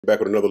Back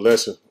with another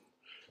lesson.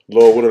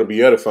 Lord, willing to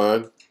be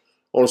edifying. I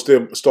want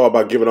to start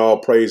by giving all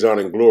praise,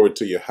 honor, and glory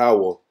to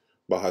Yahweh,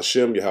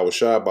 Bahashem, Yahweh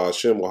Shai,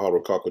 Bahashem,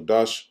 Wahara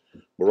Kakadash,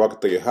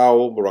 Barakatha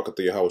Yahweh, Barakatha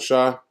Yahweh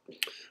Shai.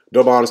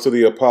 Double honors to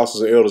the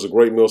apostles and elders, a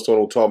great millstone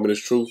who taught me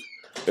this truth.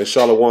 And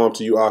shalom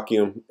to you,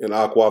 Akim and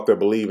Akwaf, that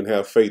believe and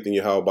have faith in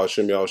Yahweh,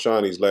 Bahashem, Yahweh Shai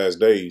in these last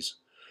days.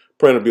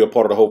 Praying to be a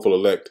part of the hopeful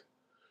elect.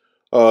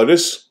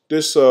 This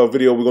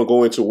video, we're going to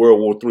go into World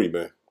War III,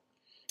 man.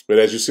 But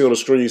as you see on the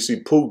screen, you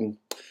see Putin.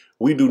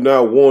 We do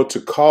not want to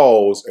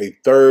cause a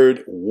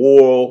third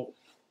world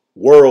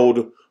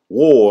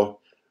war,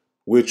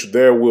 which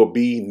there will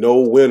be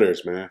no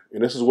winners, man.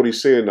 And this is what he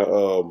said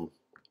in,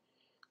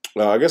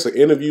 I guess, an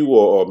interview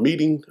or a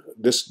meeting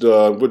just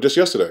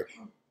yesterday.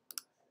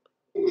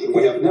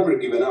 We have never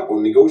given up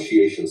on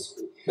negotiations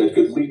that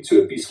could lead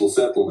to a peaceful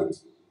settlement.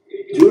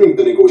 During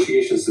the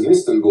negotiations in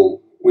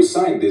Istanbul, we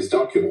signed this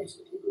document.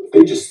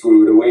 They just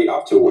threw it away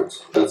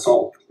afterwards, that's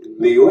all.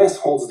 The US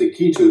holds the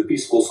key to a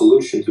peaceful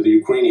solution to the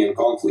Ukrainian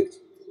conflict.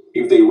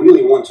 If they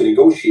really want to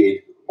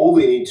negotiate, all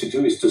they need to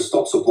do is to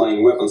stop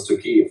supplying weapons to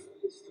Kyiv.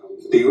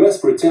 The US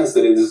pretends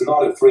that it is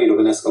not afraid of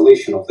an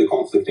escalation of the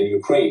conflict in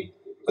Ukraine,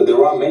 but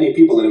there are many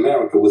people in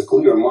America with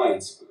clear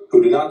minds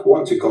who do not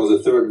want to cause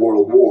a third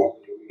world war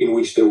in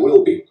which there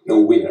will be no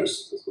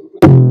winners.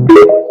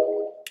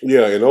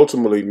 Yeah, and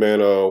ultimately, man,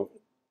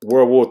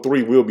 World War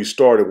III will be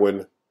started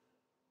when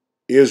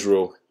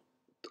Israel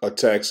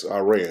attacks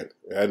Iran.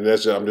 And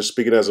I'm just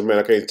speaking as a man.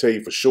 I can't tell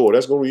you for sure.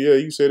 That's going to be, yeah,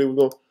 you said it was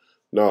going to.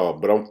 No,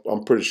 but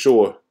I'm pretty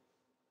sure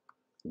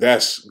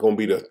that's going to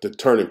be the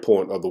turning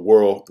point of the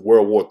World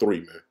War III,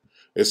 man.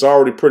 It's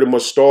already pretty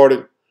much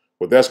started,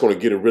 but that's going to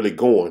get it really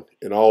going.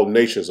 And all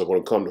nations are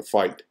going to come to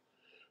fight.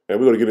 And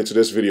we're going to get into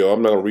this video.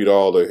 I'm not going to read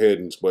all the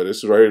headings, but this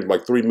is right here,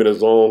 like 3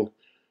 minutes long.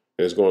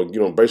 And it's going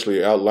to,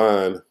 basically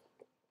outline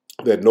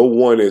that no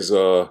one is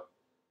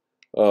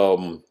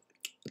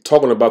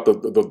talking about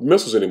the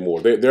missiles anymore.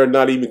 They're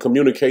not even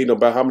communicating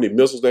about how many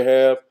missiles they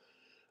have,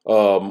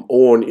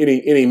 on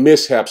any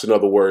mishaps, in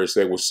other words,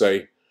 they would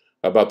say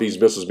about these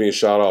missiles being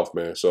shot off,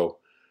 man. So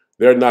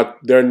they're not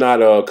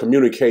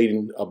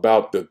communicating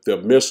about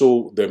their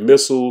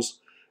missiles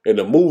and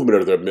the movement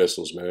of their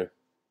missiles, man.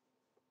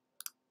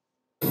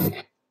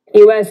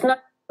 U.S.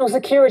 National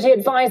Security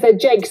Advisor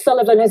Jake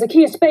Sullivan has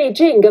accused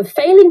Beijing of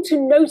failing to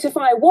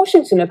notify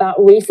Washington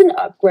about recent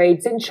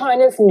upgrades in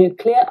China's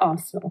nuclear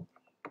arsenal.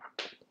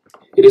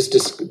 It has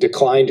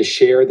declined to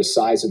share the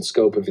size and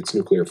scope of its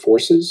nuclear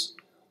forces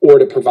or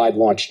to provide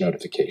launch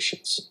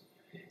notifications.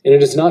 And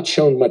it has not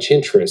shown much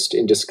interest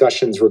in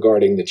discussions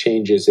regarding the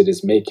changes it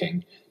is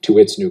making to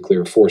its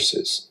nuclear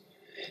forces.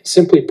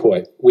 Simply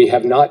put, we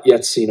have not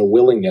yet seen a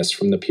willingness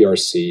from the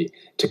PRC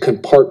to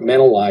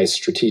compartmentalize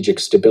strategic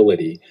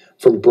stability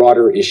from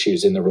broader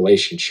issues in the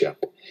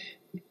relationship.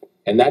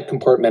 And that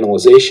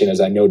compartmentalization,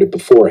 as I noted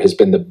before, has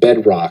been the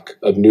bedrock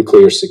of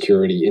nuclear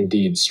security,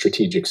 indeed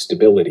strategic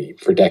stability,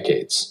 for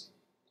decades.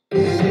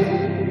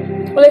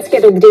 Well, let's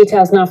get all the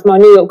details now from our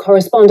New York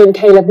correspondent,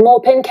 Caleb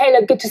Morpin.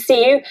 Caleb, good to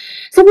see you.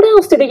 So what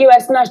else did the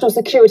US National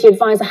Security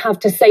Advisor have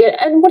to say,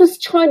 and what has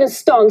China's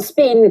stance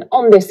been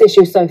on this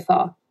issue so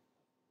far?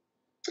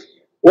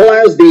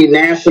 Well, as the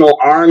National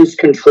Arms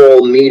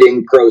Control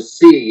meeting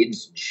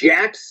proceeds,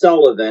 Jake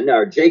Sullivan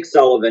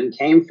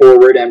came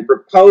forward and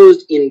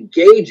proposed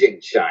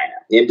engaging China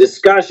in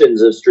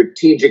discussions of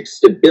strategic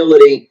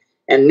stability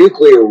and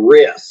nuclear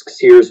risks.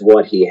 Here's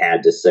what he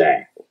had to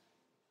say.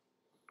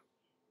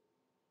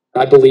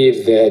 I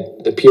believe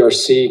that the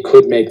PRC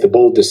could make the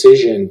bold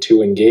decision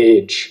to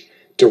engage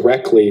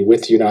directly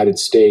with the United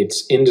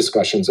States in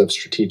discussions of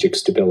strategic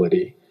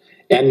stability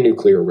and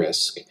nuclear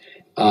risk.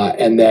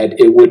 And that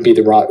it would be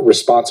the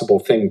responsible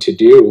thing to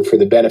do for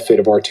the benefit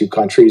of our two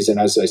countries, and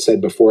as I said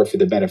before, for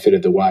the benefit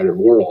of the wider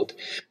world.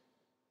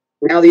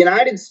 Now, the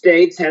United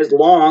States has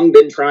long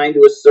been trying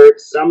to assert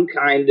some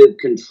kind of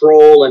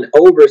control and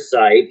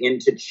oversight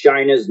into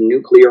China's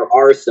nuclear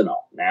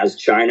arsenal. As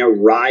China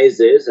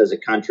rises as a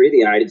country, the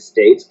United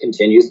States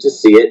continues to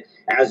see it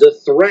as a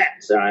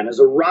threat and as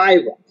a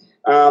rival.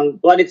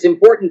 But it's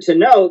important to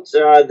note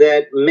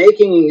that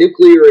making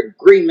nuclear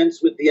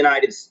agreements with the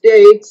United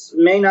States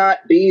may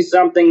not be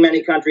something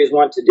many countries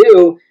want to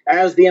do,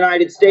 as the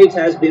United States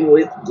has been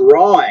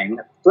withdrawing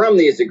from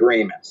these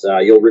agreements.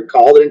 You'll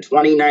recall that in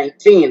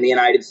 2019, the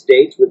United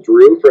States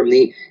withdrew from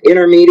the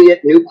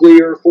Intermediate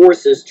Nuclear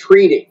Forces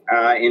Treaty.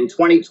 In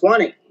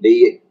 2020,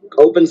 the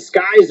Open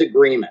Skies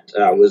Agreement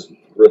was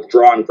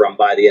withdrawn from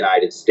by the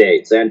United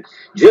States. And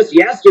just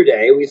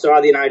yesterday, we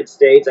saw the United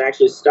States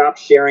actually stop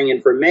sharing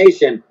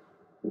information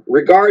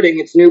regarding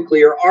its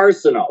nuclear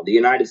arsenal. The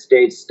United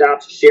States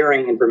stopped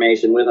sharing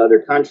information with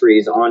other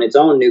countries on its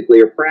own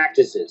nuclear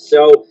practices.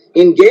 So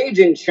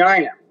engaging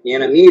China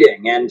in a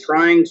meeting and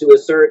trying to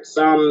assert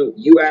some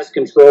U.S.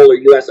 control or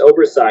U.S.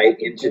 oversight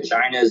into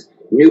China's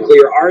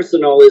nuclear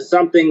arsenal is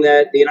something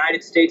that the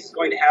United States is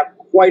going to have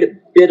quite a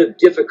bit of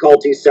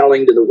difficulty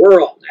selling to the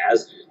world,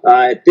 as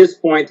At this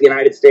point, the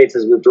United States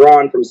has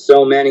withdrawn from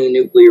so many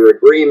nuclear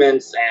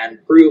agreements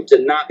and proved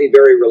to not be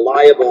very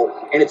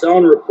reliable in its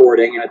own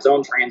reporting and its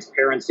own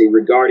transparency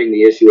regarding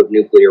the issue of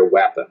nuclear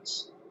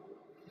weapons.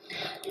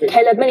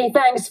 Caleb, many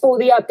thanks for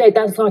the update.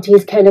 That's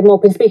RT's Caleb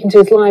Morgan speaking to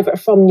us live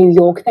from New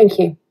York. Thank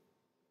you.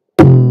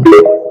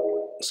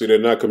 See, they're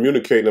not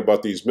communicating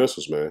about these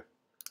missiles, man.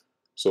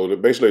 So they're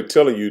basically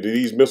telling you that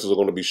these missiles are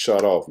going to be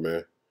shot off,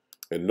 man.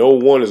 And no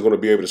one is going to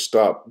be able to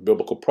stop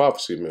biblical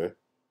prophecy, man.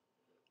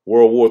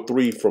 World War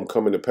III from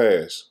coming to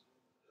pass.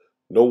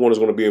 No one is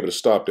going to be able to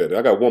stop that.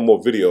 I got one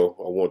more video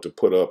I want to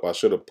put up. I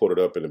should have put it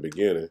up in the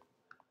beginning.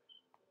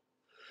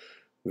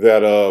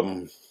 That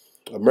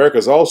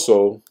America's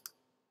also,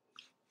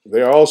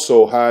 they're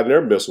also hiding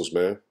their missiles,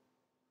 man.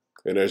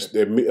 And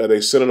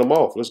they're sending them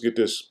off. Let's get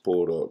this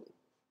pulled up.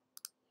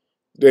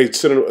 They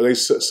sending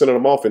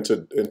them off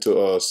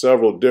into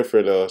several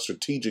different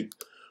strategic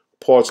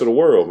parts of the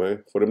world,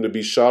 man, for them to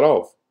be shot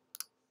off.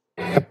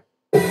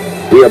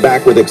 We are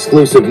back with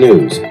exclusive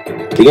news.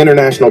 The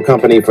International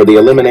Company for the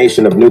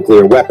Elimination of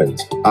Nuclear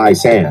Weapons,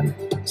 ISAN,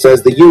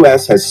 says the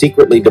U.S. has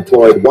secretly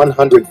deployed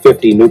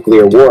 150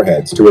 nuclear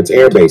warheads to its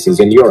air bases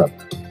in Europe.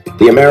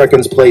 The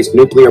Americans placed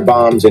nuclear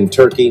bombs in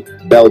Turkey,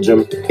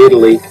 Belgium,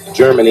 Italy,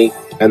 Germany,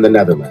 and the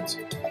Netherlands.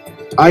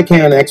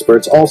 ICAN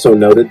experts also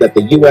noted that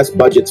the U.S.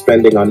 budget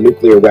spending on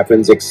nuclear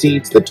weapons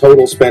exceeds the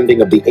total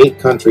spending of the 8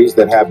 countries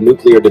that have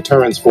nuclear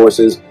deterrence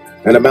forces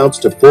and amounts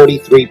to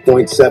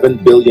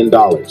 $43.7 billion.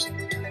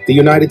 The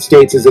United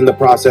States is in the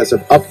process of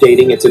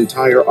updating its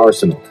entire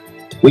arsenal.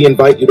 We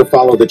invite you to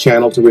follow the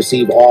channel to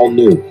receive all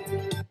new.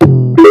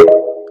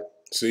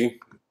 See?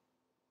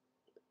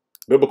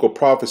 Biblical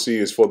prophecy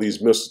is for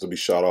these missiles to be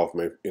shot off,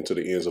 man, into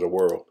the ends of the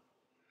world.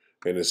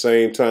 And at the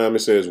same time, it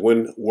says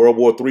when World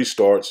War III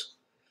starts,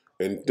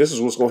 and this is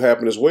what's going to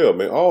happen as well,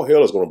 man. All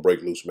hell is going to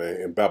break loose, man,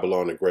 in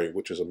Babylon the Great,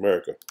 which is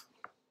America.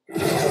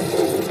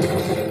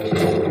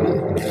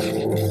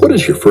 What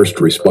is your first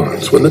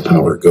response when the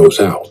power goes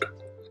out?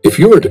 If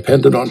you are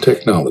dependent on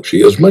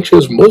technology as much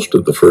as most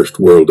of the first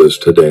world is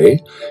today,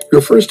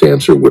 your first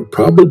answer would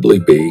probably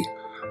be,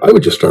 I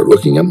would just start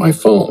looking at my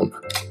phone.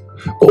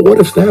 But what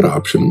if that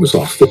option was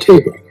off the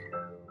table?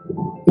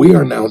 We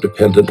are now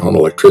dependent on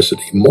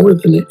electricity more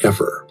than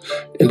ever,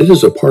 and it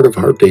is a part of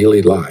our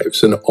daily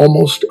lives in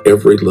almost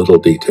every little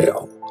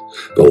detail.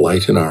 The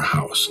light in our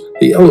house,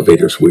 the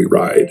elevators we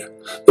ride,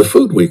 the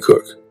food we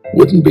cook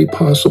wouldn't be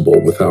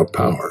possible without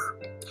power.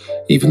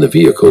 Even the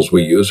vehicles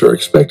we use are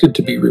expected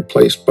to be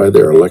replaced by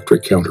their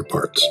electric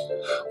counterparts.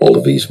 All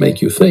of these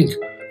make you think,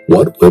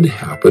 what would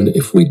happen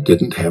if we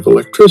didn't have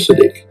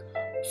electricity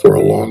for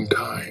a long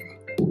time?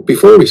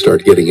 Before we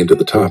start getting into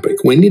the topic,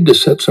 we need to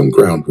set some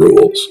ground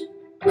rules.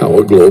 How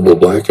a global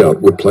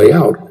blackout would play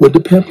out would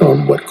depend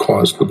on what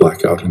caused the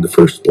blackout in the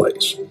first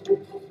place.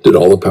 Did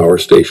all the power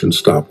stations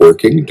stop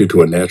working due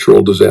to a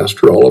natural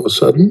disaster all of a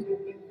sudden?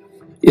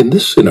 In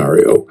this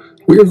scenario,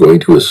 we are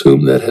going to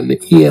assume that an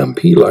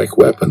EMP-like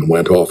weapon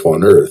went off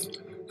on Earth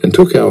and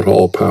took out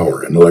all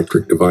power and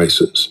electric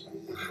devices.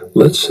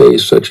 Let's say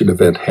such an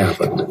event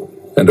happened,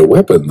 and a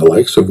weapon the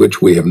likes of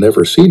which we have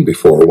never seen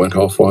before went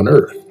off on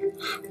Earth.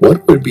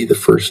 What would be the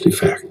first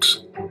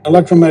effects?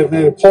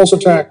 Electromagnetic pulse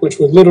attack, which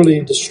would literally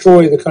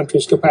destroy the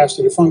country's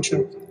capacity to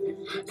function.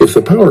 If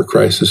the power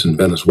crisis in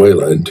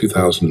Venezuela in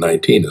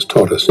 2019 has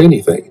taught us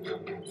anything,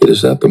 it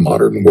is that the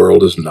modern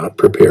world is not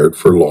prepared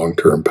for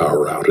long-term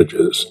power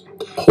outages.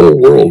 The whole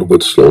world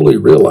would slowly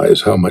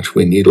realize how much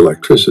we need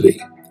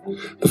electricity.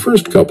 The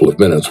first couple of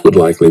minutes would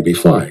likely be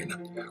fine.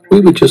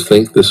 We would just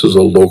think this is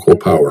a local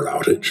power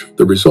outage,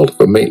 the result of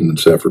a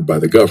maintenance effort by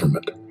the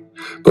government.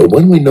 But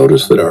when we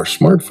noticed that our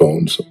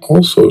smartphones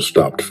also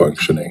stopped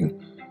functioning,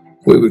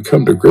 we would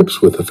come to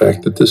grips with the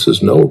fact that this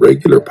is no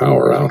regular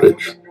power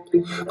outage.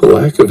 The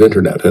lack of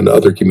internet and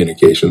other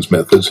communications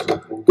methods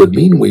would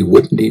mean we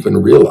wouldn't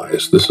even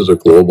realize this is a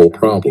global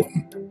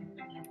problem.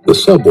 The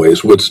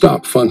subways would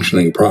stop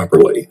functioning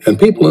properly, and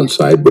people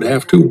inside would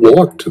have to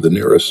walk to the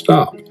nearest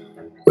stop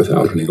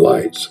without any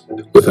lights.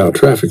 Without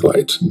traffic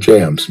lights,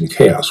 jams and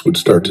chaos would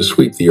start to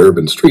sweep the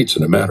urban streets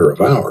in a matter of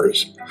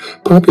hours.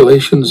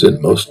 Populations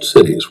in most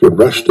cities would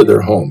rush to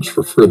their homes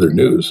for further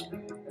news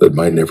that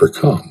might never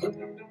come.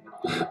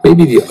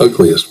 Maybe the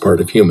ugliest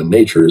part of human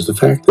nature is the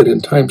fact that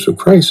in times of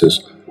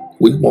crisis,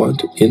 we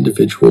want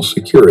individual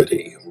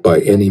security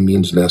by any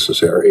means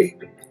necessary.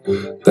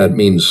 That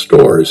means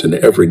stores in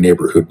every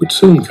neighborhood would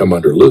soon come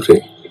under looting.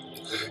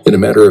 In a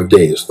matter of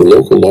days, the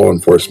local law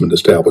enforcement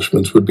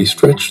establishments would be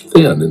stretched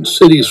thin in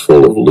cities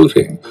full of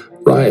looting,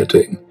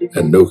 rioting,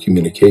 and no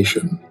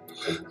communication.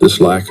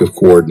 This lack of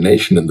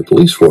coordination in the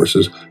police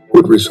forces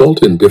would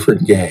result in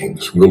different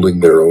gangs ruling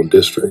their own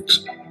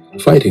districts,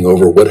 fighting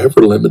over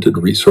whatever limited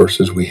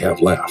resources we have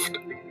left.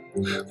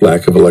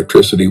 Lack of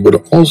electricity would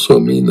also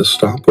mean the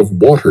stop of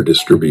water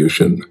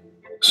distribution.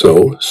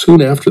 So,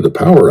 soon after the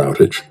power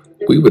outage,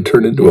 we would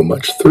turn into a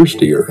much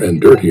thirstier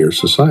and dirtier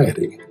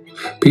society.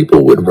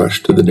 People would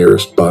rush to the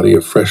nearest body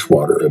of fresh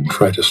water and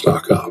try to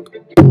stock up.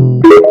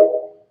 And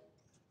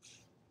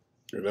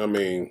I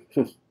mean,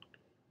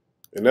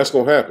 and that's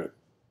going to happen.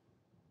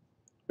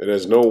 And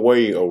there's no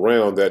way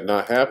around that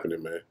not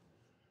happening, man,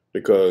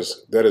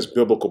 because that is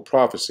biblical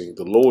prophecy.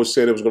 The Lord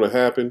said it was going to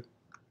happen,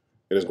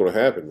 and it's going to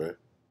happen, man.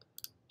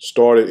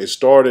 It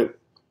started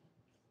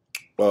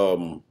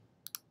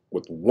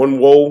with one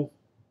woe,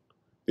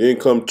 then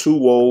come two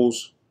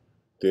woes,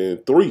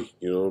 then three.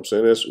 You know what I'm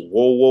saying? That's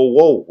woe, woe,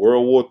 woe.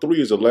 World War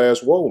III is the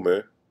last woe,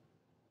 man.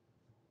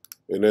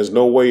 And there's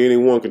no way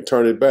anyone can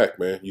turn it back,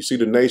 man. You see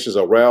the nations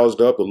are roused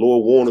up. The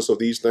Lord warned us of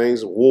these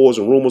things, wars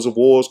and rumors of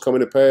wars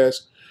coming to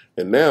pass.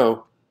 And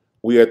now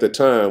we at the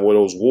time where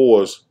those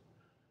wars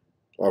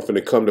are going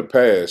to come to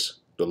pass.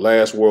 The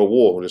last world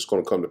war, when it's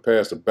going to come to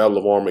pass, the Battle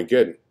of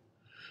Armageddon.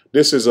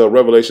 This is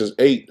Revelations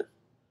 8.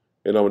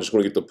 And I'm just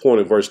going to get the point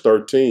in verse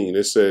 13.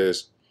 It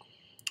says,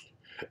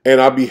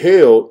 and I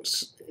beheld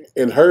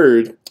and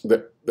heard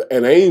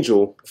an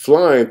angel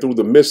flying through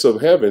the midst of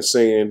heaven,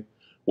 saying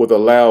with a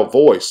loud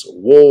voice,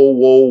 woe,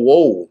 woe,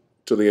 woe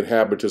to the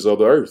inhabitants of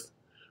the earth,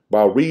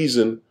 by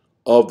reason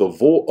of the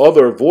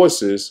other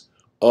voices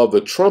of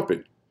the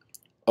trumpet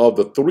of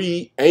the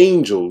three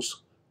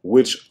angels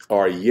which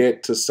are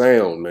yet to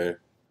sound, man.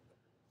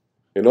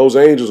 And those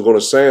angels are going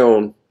to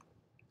sound,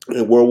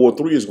 and World War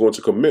III is going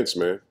to commence,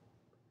 man.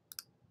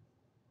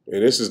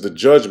 And this is the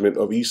judgment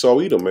of Esau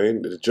Edom,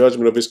 man. The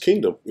judgment of his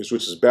kingdom, which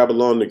is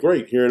Babylon the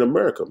Great here in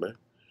America, man.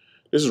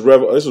 This is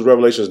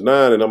Revelations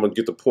 9, and I'm going to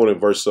get the point in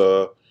verse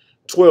 12.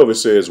 It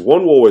says,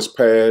 one woe is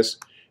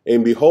past,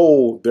 and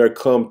behold, there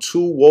come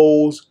two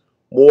woes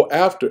more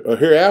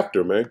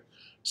hereafter, man.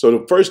 So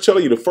the first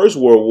telling you the first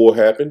world war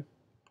happened.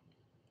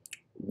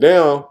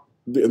 Now,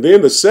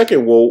 then the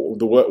second woe,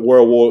 the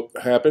world war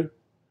happened.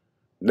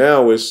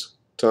 Now it's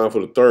time for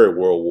the third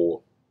world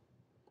war.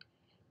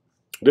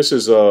 This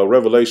is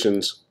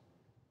Revelations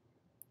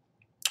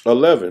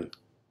 11. And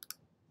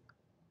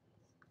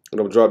I'm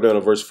going to drop down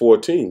to verse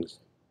 14.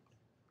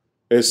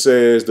 It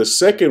says, the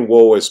second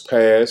woe is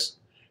past,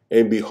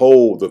 and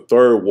behold, the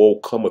third woe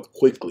cometh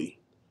quickly.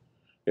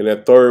 And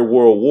that third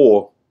world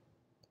war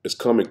is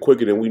coming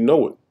quicker than we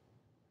know it.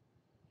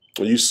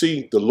 And you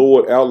see, the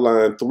Lord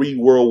outlined 3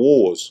 world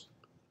wars.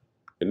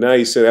 And now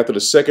he said, after the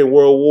second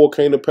world war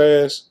came to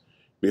pass,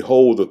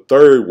 behold, the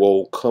third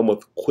woe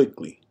cometh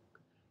quickly.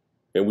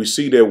 And we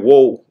see that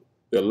woe,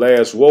 the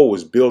last woe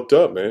is built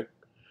up, man.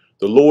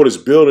 The Lord is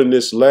building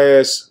this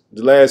last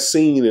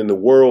scene in the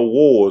world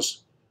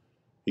wars.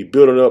 He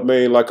built it up,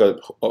 man, like a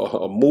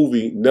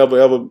movie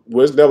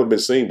it's never been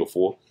seen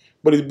before.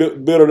 But he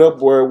built it up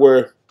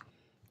where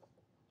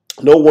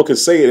no one can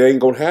say it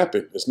ain't going to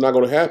happen. It's not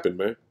going to happen,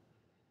 man.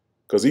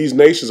 Because these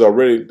nations are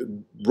ready.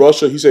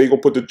 Russia, he said he's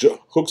going to put the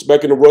hooks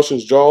back in the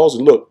Russians' jaws.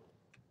 And look,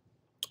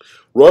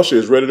 Russia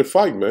is ready to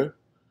fight, man.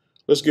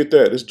 Let's get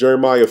that. It's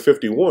Jeremiah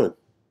 51.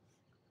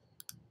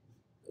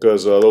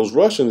 Because those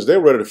Russians, they're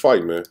ready to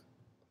fight, man.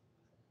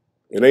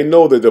 And they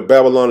know that the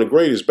Babylon the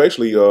Great is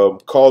basically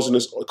causing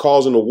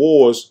the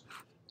wars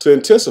to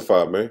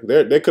intensify, man.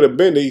 They could have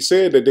been, he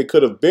said that they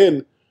could have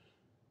been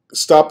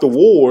stopped the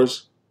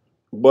wars,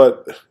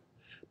 but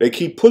they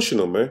keep pushing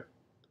them, man.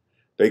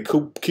 They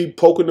keep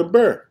poking the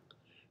bear.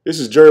 This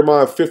is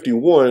Jeremiah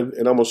 51,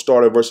 and I'm going to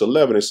start at verse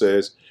 11. It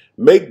says,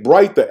 make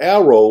bright the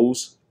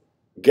arrows,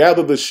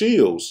 gather the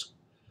shields.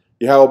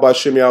 Yahweh by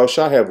Shem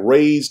Yahushua have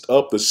raised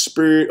up the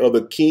spirit of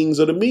the kings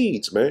of the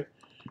Medes, man.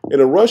 And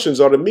the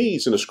Russians are the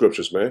Medes in the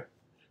scriptures, man.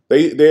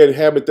 They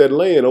inhabit that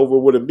land over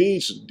where the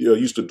Medes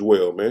used to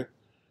dwell, man.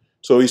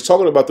 So he's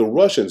talking about the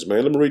Russians,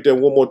 man. Let me read that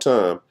one more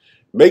time.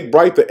 Make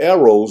bright the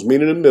arrows,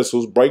 meaning the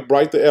missiles, break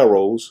bright the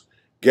arrows,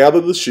 gather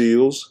the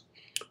shields.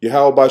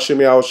 Yahweh by Shem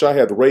Yahushua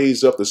hath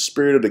raised up the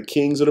spirit of the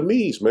kings of the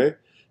Medes, man.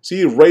 See,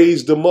 he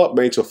raised them up,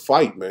 man, to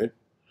fight, man.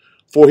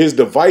 For his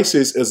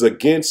devices is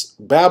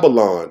against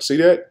Babylon. See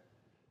that?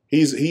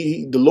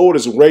 The Lord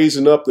is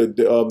raising up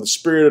the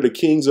spirit of the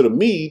kings of the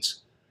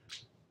Medes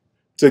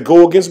to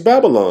go against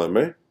Babylon,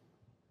 man.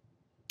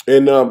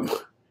 And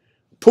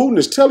Putin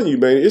is telling you,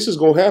 man, this is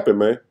going to happen,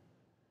 man.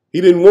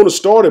 He didn't want to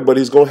start it, but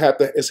he's going to have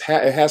to.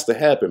 It has to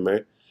happen,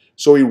 man.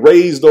 So he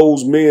raised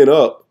those men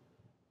up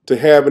to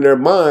have in their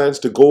minds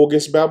to go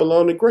against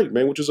Babylon the Great,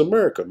 man, which is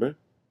America, man.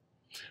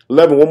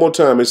 11, one more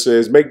time, it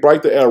says, make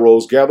bright the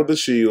arrows, gather the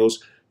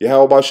shields.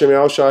 Yahweh by Shem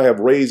Yahushua have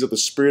raised up the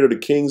spirit of the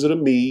kings of the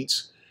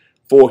Medes,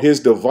 for his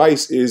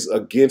device is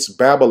against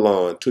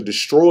Babylon to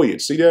destroy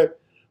it. See that?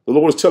 The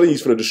Lord is telling you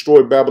he's going to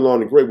destroy Babylon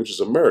the Great, which is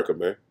America,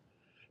 man.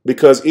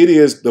 Because it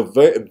is the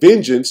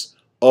vengeance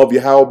of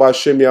Yahweh by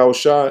Shem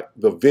Yahushua,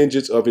 the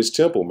vengeance of his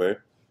temple, man.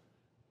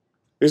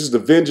 This is the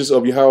vengeance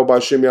of Yahweh by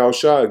Shem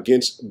Yahushua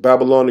against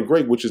Babylon the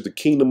Great, which is the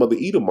kingdom of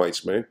the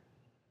Edomites, man.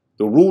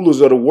 The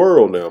rulers of the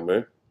world now,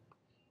 man.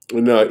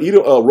 And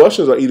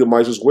Russians are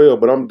Edomites as well,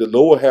 but the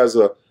Lord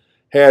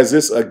has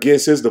this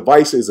against his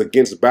devices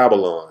against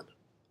Babylon.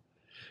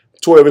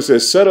 12, it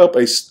says, set up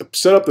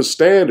the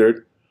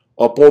standard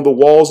upon the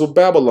walls of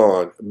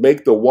Babylon,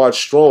 make the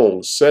watch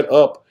strong, set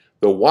up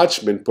the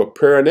watchmen,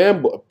 prepare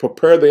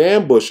the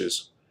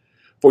ambushes.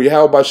 For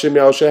Yahweh by Shem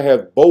Yahushua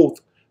hath both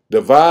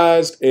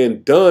devised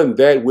and done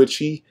that which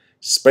he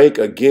spake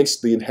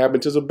against the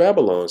inhabitants of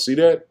Babylon. See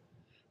that?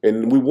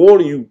 And we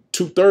warning you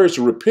 2/3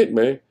 to repent,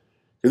 man.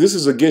 Because this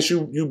is against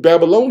you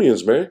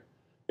Babylonians, man.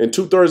 And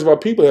 2/3 of our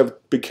people have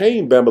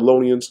became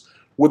Babylonians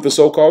with the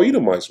so-called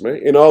Edomites,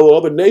 man. And all the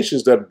other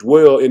nations that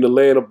dwell in the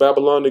land of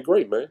Babylon the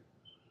Great, man.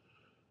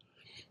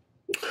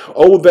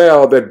 O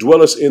thou that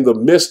dwellest in the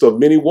midst of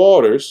many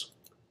waters,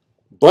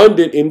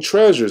 abundant in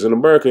treasures. And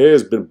America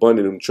has been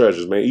abundant in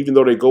treasures, man. Even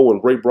though they go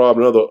and rape, rob,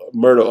 and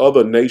murder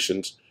other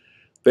nations,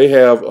 they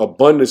have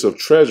abundance of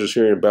treasures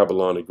here in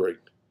Babylon the Great.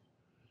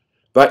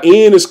 Thy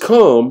end is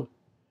come,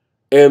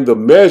 and the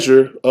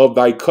measure of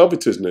thy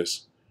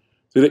covetousness.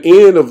 To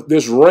the end of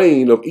this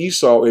reign of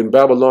Esau in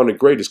Babylon the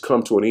Great has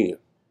come to an end.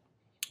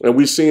 And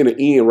we're seeing the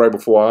end right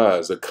before our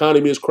eyes. The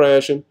economy is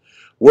crashing.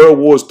 World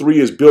War III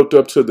is built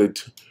up to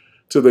the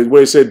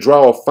where it said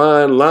draw a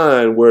fine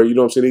line where, you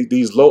know what I'm saying,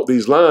 these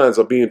lines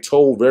are being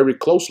told very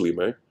closely,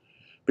 man.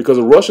 Because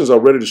the Russians are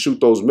ready to shoot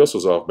those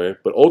missiles off, man.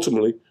 But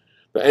ultimately,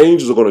 the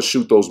angels are going to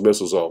shoot those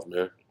missiles off,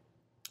 man.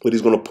 But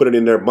he's going to put it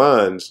in their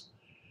minds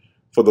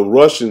for the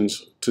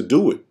Russians to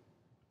do it.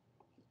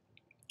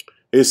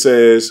 It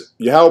says,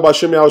 Yahweh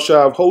B'Shem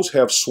Yahushua of hosts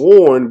have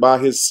sworn by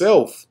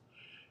himself.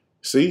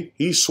 See,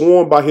 he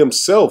sworn by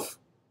himself,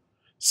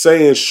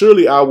 saying,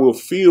 surely I will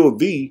fill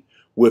thee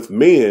with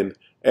men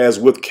as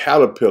with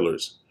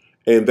caterpillars,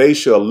 and they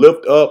shall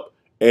lift up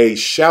a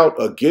shout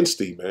against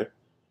thee, man.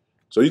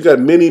 So you got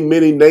many,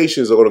 many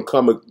nations are going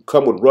to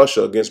come with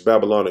Russia against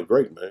Babylon the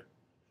Great, man.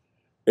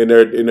 And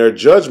their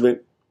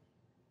judgment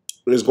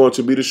is going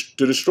to be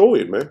to destroy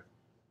it, man.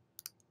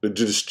 The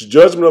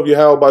judgment of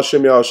Yahweh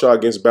B'Shem Yahushua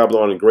against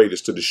Babylon the Great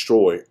is to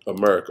destroy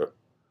America.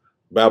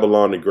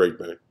 Babylon the Great,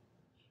 man.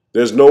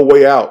 There's no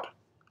way out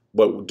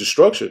but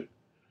destruction.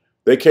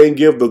 They can't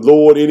give the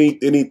Lord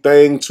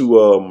anything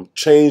to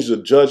change the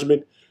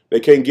judgment. They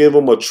can't give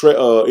him any.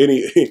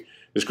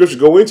 The scriptures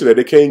go into that.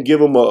 They can't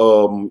give him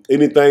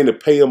anything to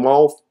pay him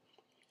off.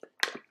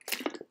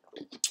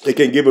 They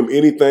can't give him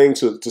anything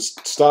to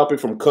stop it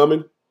from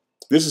coming.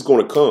 This is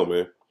going to come,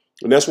 man.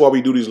 And that's why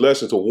we do these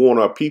lessons, to warn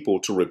our people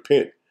to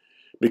repent.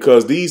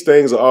 Because these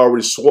things are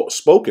already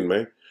spoken,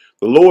 man.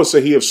 The Lord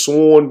said he have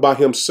sworn by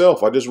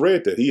himself. I just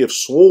read that. He have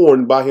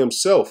sworn by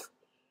himself.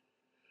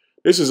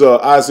 This is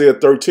Isaiah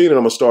 13, and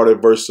I'm going to start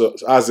at verse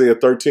Isaiah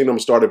 13. I'm going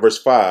to start at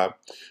verse 5.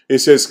 It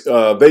says,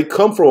 they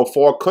come from a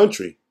far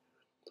country,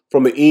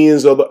 from the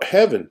ends of the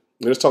heaven.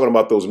 And it's talking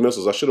about those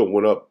missiles. I should have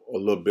went up a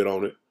little bit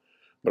on it,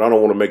 but I don't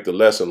want to make the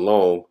lesson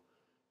long.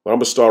 But I'm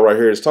going to start right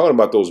here. It's talking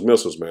about those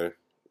missiles, man,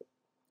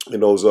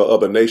 and those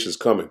other nations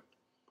coming.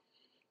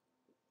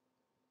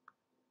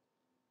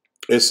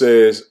 It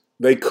says,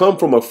 they come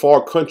from a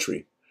far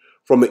country,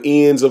 from the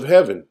ends of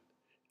heaven,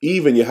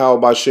 even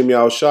Yahweh B'Shem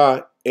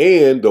Yahushua,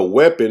 and the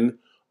weapon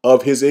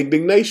of his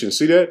indignation.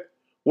 See that?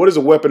 What is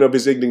the weapon of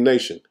his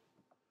indignation?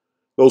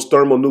 Those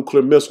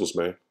thermonuclear missiles,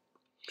 man.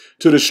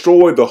 To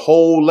destroy the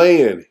whole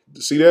land.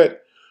 See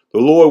that? The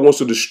Lord wants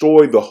to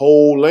destroy the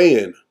whole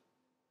land.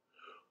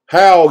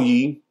 Howl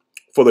ye,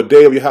 for the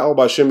day of Yahweh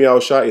B'Shem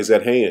Yahushua is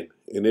at hand.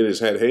 And it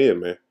is at hand,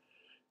 man.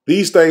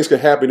 These things can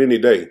happen any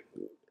day.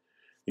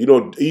 You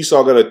know,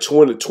 Esau got a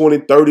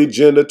 2030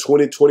 agenda,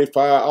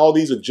 2025. All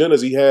these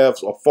agendas he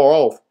has are far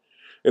off.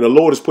 And the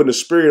Lord is putting a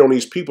spirit on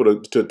these people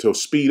to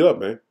speed up,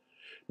 man.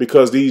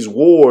 Because these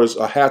wars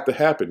have to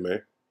happen,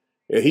 man.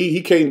 And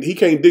he can't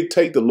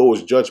dictate the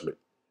Lord's judgment.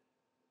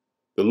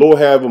 The Lord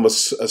have him a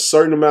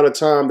certain amount of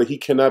time that he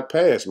cannot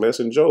pass, man. That's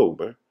in Job,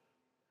 man.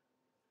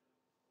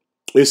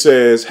 It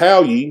says,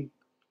 howl ye,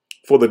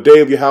 for the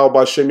day of Yahweh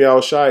B'Shem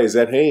Yahushua is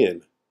at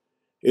hand.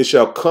 It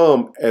shall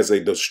come as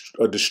a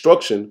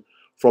destruction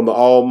from the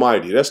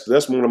Almighty.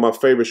 That's one of my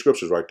favorite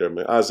scriptures right there,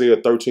 man. Isaiah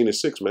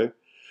 13:6, man.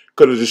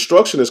 Because the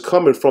destruction is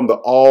coming from the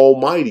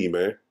Almighty,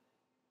 man.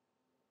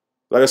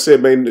 Like I said,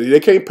 man,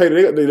 they can't pay.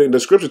 The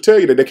scripture tell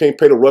you that they can't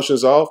pay the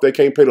Russians off. They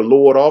can't pay the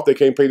Lord off. They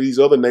can't pay these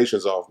other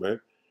nations off, man.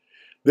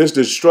 This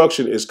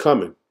destruction is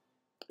coming,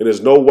 and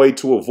there's no way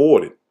to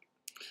avoid it.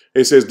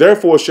 It says,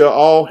 therefore shall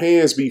all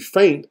hands be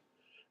faint,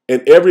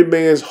 and every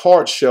man's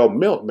heart shall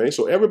melt, man.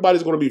 So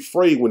everybody's going to be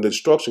afraid when the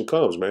destruction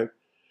comes, man.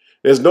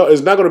 It's not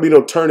going to be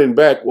no turning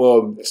back.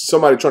 Well,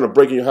 somebody trying to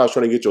break in your house,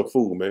 trying to get your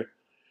food, man.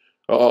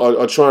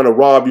 Or trying to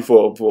rob you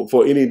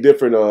for any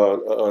different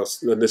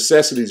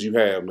necessities you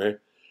have, man.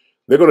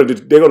 They're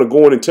gonna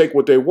go in and take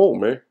what they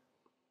want, man.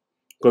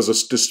 Because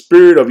the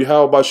spirit of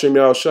Yahweh B'Shem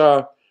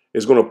Yahushua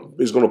is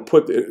gonna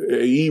put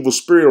an evil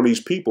spirit on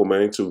these people,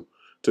 man, to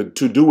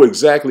do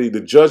exactly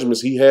the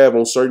judgments he have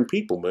on certain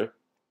people, man.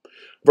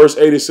 Verse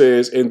 80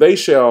 says, and they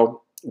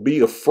shall be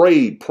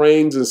afraid,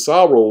 pains and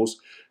sorrows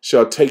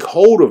shall take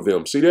hold of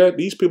them. See that?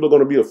 These people are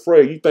gonna be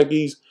afraid. You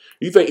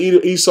think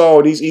Esau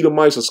and these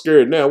Edomites are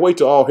scared now? Wait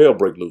till all hell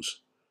break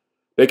loose.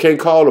 They can't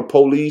call the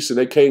police, and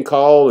they can't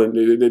call, and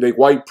they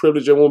white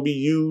privilege that won't be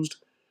used.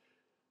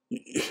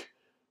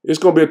 It's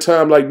gonna be a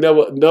time like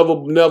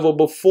never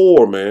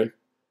before, man.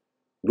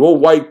 No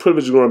white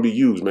privilege is gonna be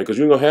used, man, because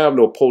you ain't gonna have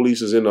no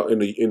police in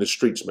the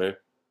streets, man.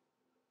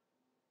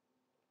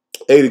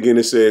 8 again,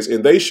 it says,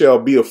 and they shall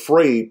be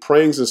afraid,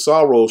 pains and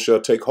sorrows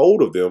shall take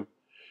hold of them.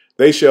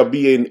 They shall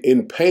be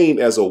in pain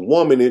as a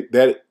woman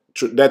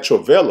that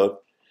travaileth,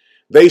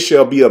 they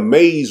shall be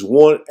amazed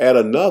one at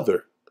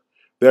another.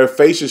 Their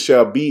faces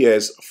shall be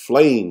as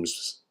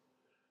flames.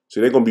 See,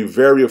 they're going to be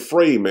very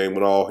afraid, man,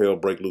 when all hell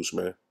break loose,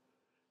 man.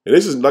 And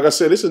this is, like I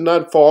said, this is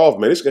not far off,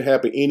 man. This can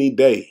happen any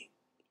day.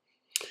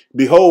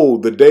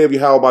 Behold, the day of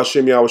Yahweh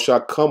Hashem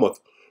Yahushua cometh,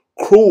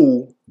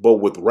 cruel, but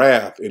with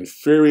wrath and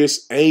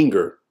furious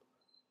anger.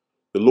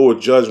 The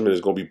Lord's judgment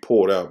is going to be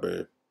poured out,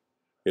 man.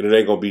 And it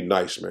ain't going to be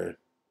nice, man.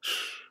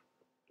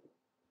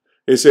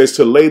 It says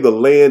to lay the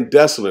land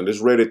desolate. It's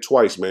read it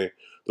twice, man.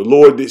 The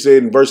Lord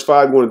said in verse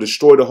 5, he want to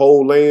destroy the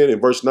whole land. In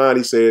verse 9,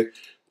 he said,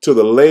 to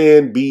the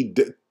land be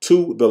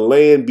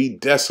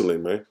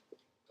desolate, man.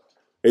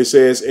 It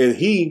says, and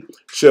he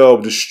shall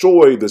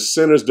destroy the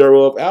sinners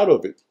thereof out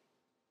of it.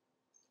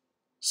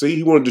 See,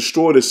 he want to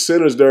destroy the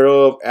sinners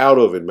thereof out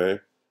of it,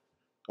 man.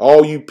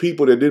 All you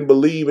people that didn't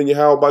believe in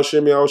Yahweh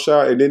Hashem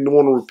Yahushua and didn't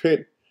want to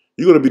repent,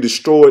 you're going to be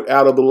destroyed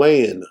out of the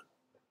land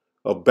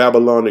of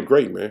Babylon the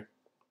Great, man.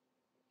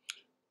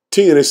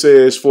 10, it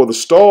says, for the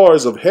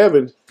stars of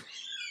heaven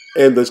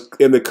and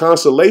the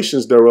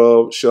constellations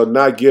thereof shall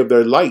not give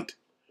their light.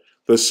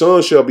 The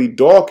sun shall be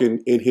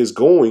darkened in his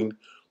going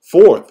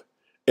forth,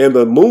 and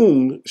the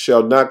moon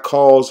shall not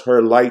cause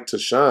her light to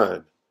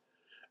shine.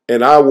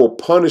 And I will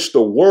punish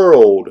the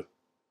world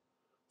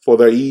for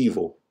their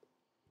evil,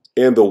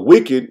 and the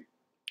wicked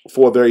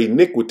for their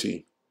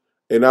iniquity.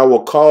 And I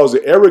will cause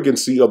the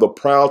arrogancy of the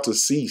proud to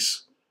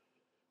cease.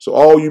 So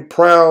all you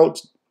proud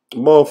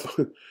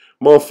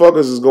motherfuckers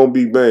is going to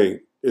be,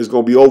 man, it's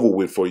going to be over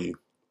with for you.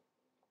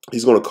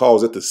 He's going to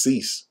cause it to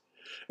cease.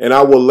 And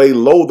I will lay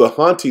low the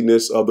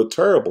haughtiness of the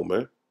terrible,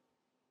 man.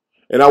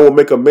 And I will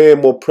make a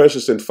man more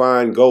precious than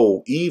fine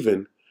gold,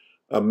 even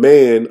a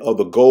man of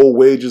the gold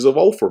wages of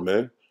Ophir,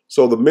 man.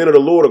 So the men of the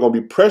Lord are going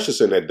to be precious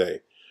in that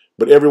day.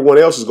 But everyone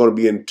else is going to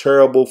be in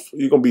terrible,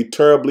 you're going to be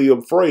terribly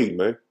afraid,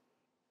 man.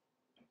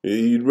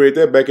 You read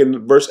that back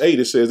in verse 8,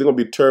 it says they're going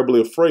to be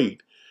terribly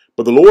afraid.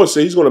 But the Lord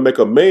said he's going to make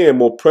a man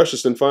more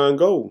precious than fine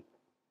gold.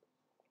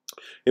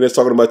 And it's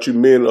talking about you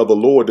men of the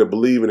Lord that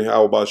believe in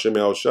Yahweh Hashem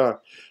Yahushua,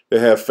 that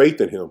have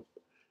faith in him.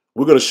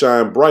 We're going to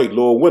shine bright,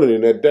 Lord willing,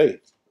 in that day.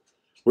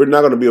 We're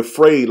not going to be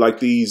afraid like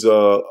these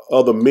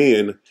other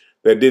men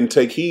that didn't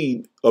take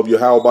heed of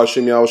Yahweh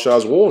Hashem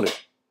Yahushua's warning.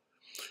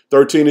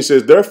 13, it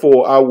says,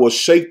 therefore I will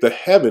shake the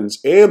heavens,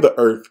 and the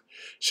earth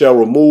shall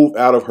remove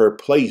out of her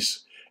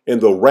place in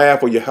the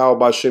wrath of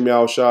Yahweh Hashem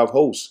Yahushua of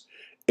hosts,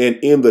 and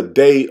in the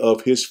day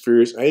of his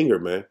fierce anger,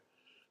 man.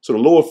 So the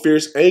Lord's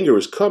fierce anger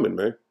is coming,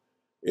 man.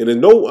 And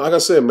then like I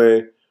said,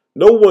 man,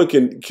 no one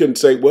can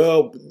say,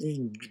 well,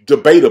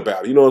 debate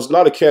about it. You know, there's a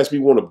lot of cats we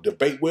want to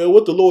debate. Well,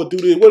 what the Lord do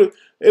this?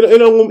 It ain't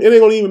going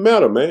to even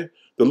matter, man.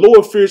 The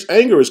Lord's fierce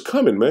anger is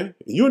coming, man.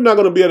 You're not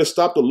going to be able to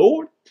stop the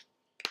Lord.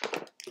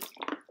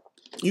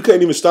 You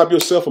can't even stop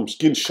yourself from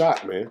getting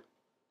shot, man.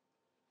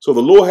 So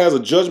the Lord has a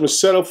judgment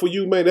set up for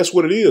you, man. That's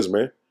what it is,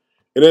 man.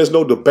 And there's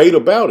no debate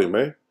about it,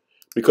 man.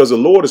 Because the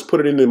Lord has put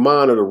it in the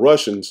mind of the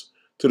Russians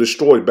to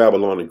destroy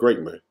Babylon the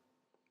Great, man.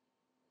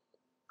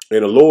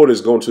 And the Lord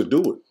is going to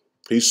do it.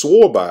 He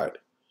swore by it.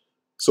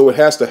 So it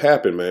has to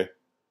happen, man.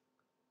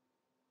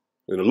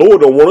 And the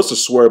Lord don't want us to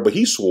swear, but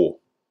he swore.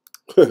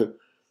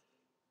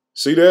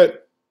 See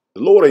that?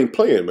 The Lord ain't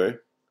playing, man.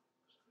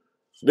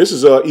 This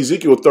is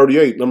Ezekiel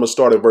 38. I'm going to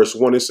start at verse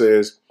 1. It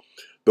says,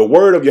 the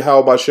word of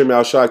Yahweh Hashem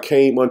Yahushua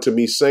came unto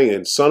me,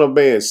 saying, Son of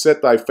man,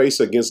 set thy face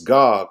against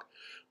Gog,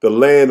 the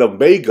land of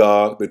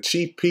Magog, the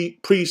chief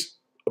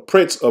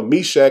prince of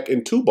Meshach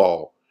and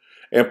Tubal,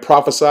 and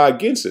prophesy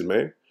against it,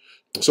 man.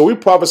 So we're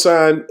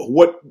prophesying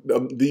what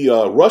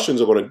the Russians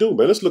are going to do,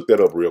 man. Let's look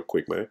that up real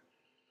quick, man.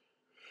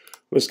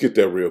 Let's get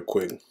that real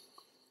quick.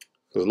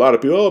 There's a lot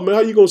of people, oh, man,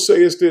 how you going to say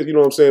it's this? You know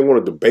what I'm saying?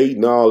 Want to debate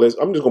and all this.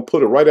 I'm just going to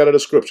put it right out of the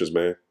scriptures,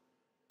 man.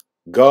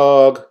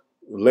 Gog,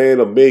 land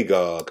of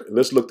Magog.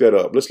 Let's look that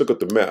up. Let's look at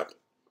the map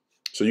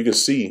so you can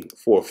see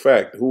for a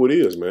fact who it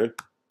is, man.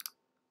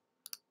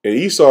 And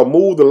Esau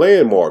moved the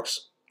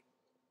landmarks.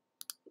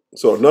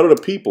 So none of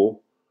the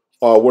people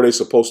are where they're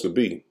supposed to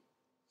be.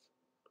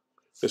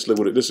 Let's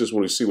look at it. This is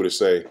what we see what it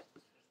say.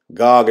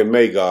 Gog and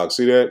Magog.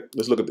 See that?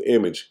 Let's look at the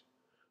image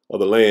of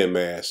the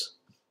landmass.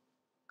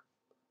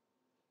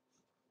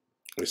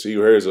 You see,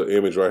 here's an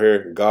image right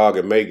here. Gog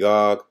and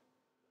Magog.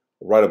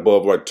 Right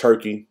above right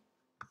Turkey.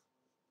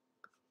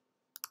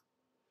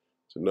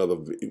 It's another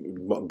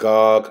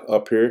Gog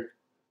up here.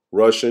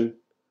 Russian.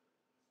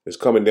 It's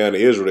coming down to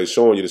Israel. They're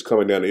showing you it's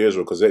coming down to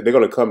Israel because they're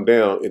going to come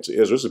down into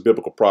Israel. This is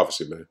biblical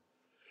prophecy, man.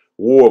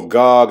 War of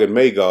Gog and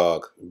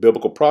Magog.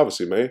 Biblical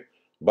prophecy, man.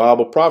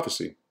 Bible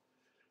prophecy.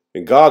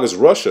 And Gog is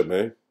Russia,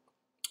 man.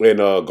 And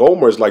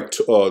Gomer is like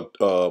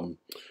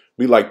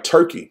be like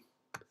Turkey.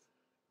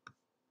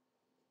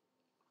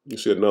 You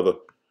see another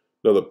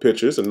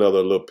picture. It's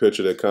another little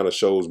picture that kind of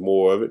shows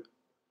more of it.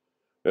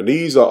 And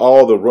these are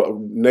all the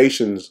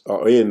nations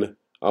are in.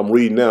 I'm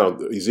reading now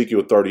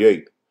Ezekiel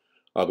 38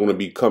 are going to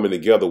be coming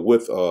together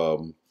with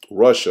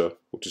Russia.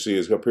 What you see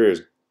is up here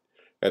is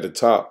at the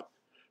top.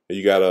 And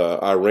you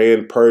got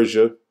Iran,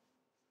 Persia.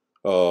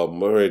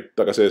 Like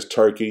I said, it's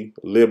Turkey,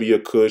 Libya,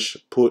 Kush,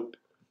 Put,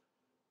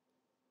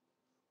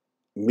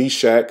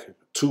 Meshach,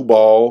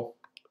 Tubal.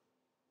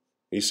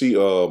 You see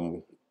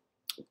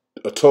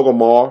a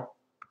Togomar.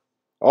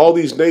 All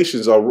these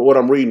nations are what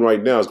I'm reading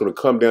right now is going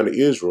to come down to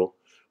Israel,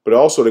 but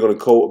also they're going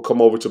to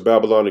come over to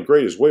Babylon the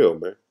Great as well,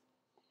 man.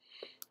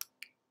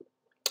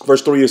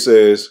 Verse 3, it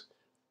says,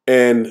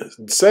 and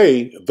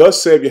say,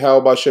 thus saith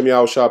Yahweh Bashem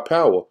Yahushua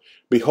power,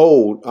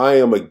 behold, I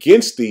am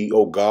against thee,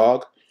 O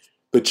Gog,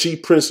 the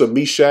chief prince of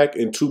Meshach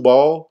and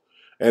Tubal,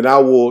 and I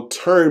will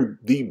turn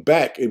thee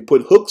back and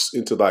put hooks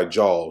into thy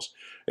jaws.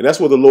 And that's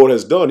what the Lord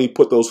has done. He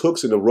put those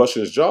hooks in the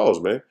Russians'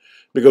 jaws, man.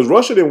 Because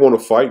Russia didn't want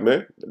to fight,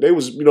 man. They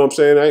was, you know what I'm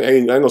saying? I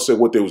ain't going to say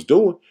what they was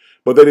doing,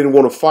 but they didn't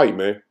want to fight,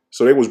 man.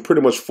 So they was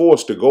pretty much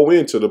forced to go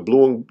into the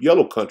blue and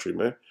yellow country,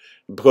 man.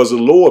 Because the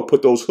Lord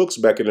put those hooks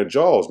back in their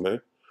jaws,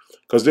 man.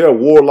 Because they're a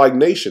warlike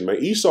nation, man.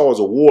 Esau is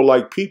a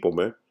warlike people,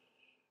 man.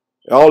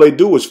 All they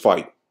do is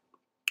fight.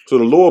 So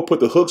the Lord put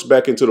the hooks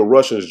back into the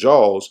Russians'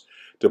 jaws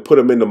to put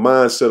them in the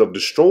mindset of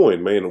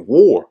destroying, man,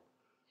 war.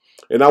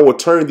 And I will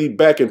turn thee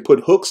back and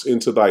put hooks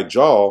into thy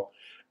jaw,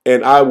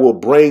 and I will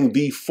bring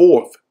thee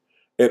forth,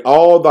 and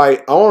all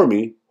thy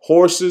army,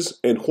 horses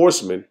and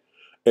horsemen,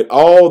 and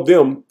all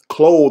them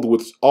clothed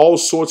with all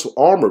sorts of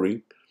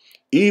armory,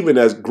 even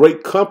as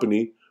great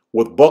company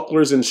with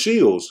bucklers and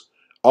shields,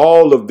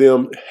 all of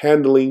them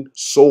handling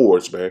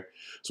swords, man.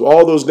 So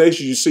all those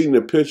nations you see in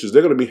the pictures,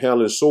 they're going to be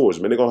handling swords,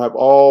 man. They're going to have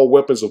all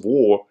weapons of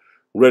war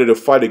ready to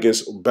fight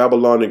against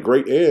Babylon the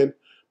Great and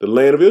the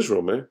land of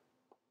Israel, man.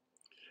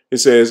 It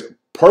says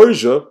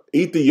Persia,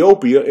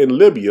 Ethiopia, and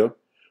Libya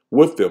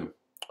with them,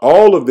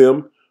 all of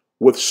them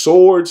with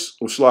swords,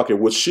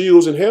 with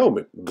shields and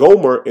helmet.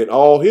 Gomer and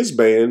all his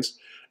bands,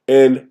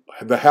 and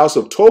the house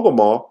of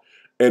Togarmah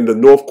and the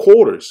north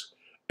quarters,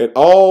 and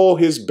all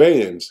his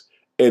bands,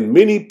 and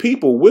many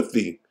people with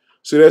thee.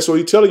 See that? So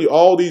he's telling you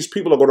all these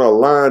people are going to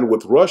align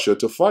with Russia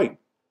to fight.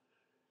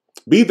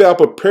 Be thou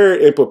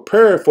prepared and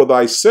prepare for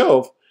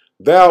thyself,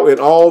 thou and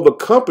all the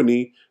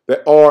company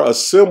that are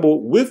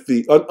assembled with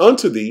thee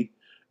unto thee,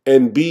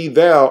 and be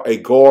thou a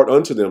guard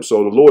unto them.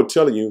 So the Lord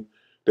telling you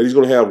that he's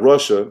going to have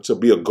Russia to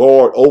be a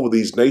guard over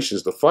these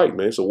nations to fight,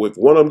 man. So if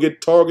one of them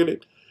get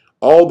targeted,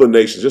 all the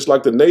nations, just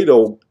like the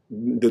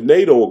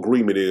NATO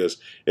agreement is,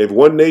 if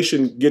one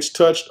nation gets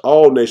touched,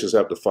 all nations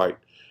have to fight.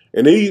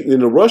 And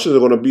the Russians are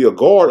going to be a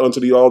guard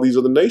unto all these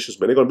other nations,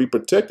 man. They're going to be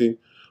protecting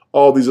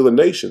all these other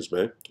nations,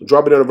 man.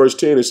 Dropping down to verse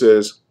 10, it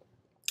says,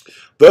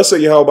 thus say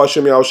Yahweh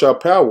Bashem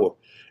Yahushua power,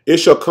 it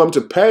shall come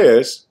to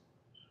pass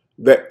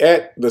that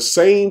at the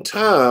same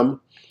time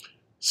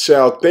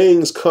shall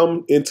things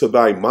come into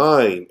thy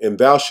mind, and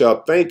thou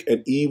shalt think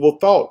an evil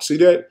thought. See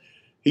that?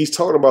 He's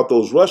talking about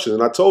those Russians.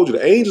 And I told you,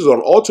 the angels are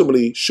going to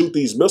ultimately shoot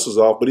these missiles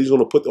off, but he's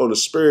going to put on the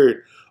spirit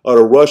of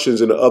the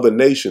Russians and the other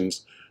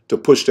nations to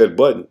push that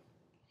button.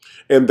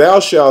 And thou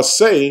shalt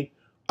say,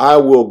 I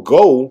will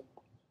go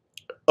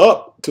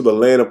up to the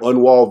land of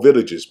unwalled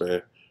villages,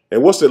 man.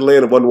 And what's the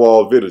land of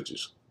unwalled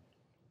villages?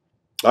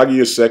 I'll give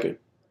you a second.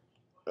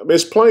 I mean,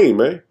 it's plain,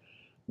 man.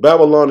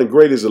 Babylon the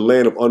Great is a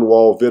land of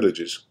unwalled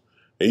villages.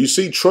 And you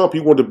see Trump, he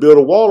wanted to build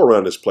a wall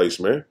around this place,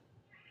 man.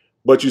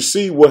 But you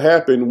see what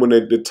happened when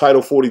the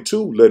Title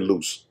 42 let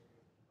loose.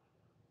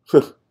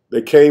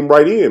 They came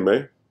right in,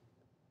 man.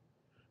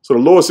 So the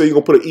Lord said he's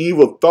going to put an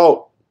evil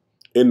thought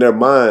in their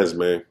minds,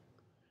 man.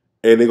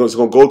 And they're going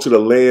to go to the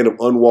land of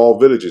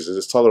unwalled villages. And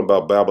it's talking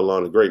about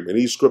Babylon the Great, man.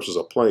 These scriptures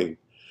are plain.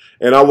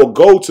 And I will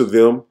go to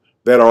them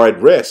that are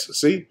at rest.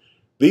 See,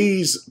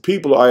 these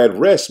people are at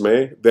rest,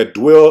 man, that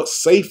dwell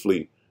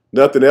safely.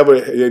 Nothing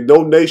ever,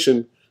 no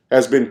nation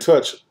has been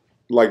touched.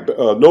 Like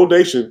no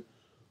nation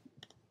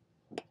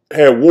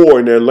had war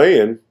in their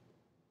land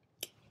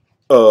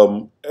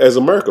as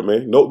America,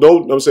 man. No,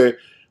 I'm saying,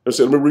 let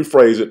me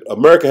rephrase it.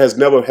 America has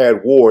never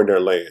had war in their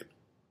land.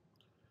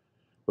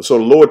 So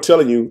the Lord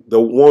telling you,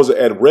 the ones that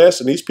are at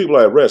rest, and these people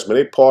are at rest, man.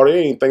 They party, they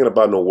ain't thinking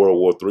about no World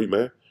War III,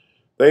 man.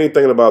 They ain't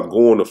thinking about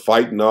going to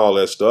fight and all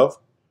that stuff.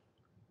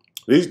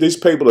 These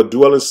people are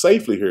dwelling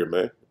safely here,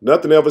 man.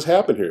 Nothing ever has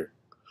happened here.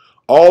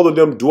 All of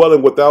them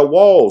dwelling without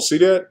walls. See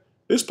that?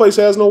 This place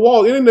has no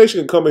walls. Any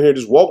nation can come in here and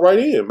just walk right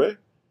in, man.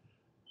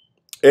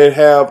 And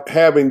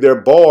having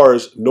their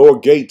bars nor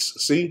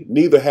gates. See?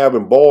 Neither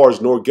having bars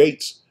nor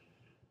gates.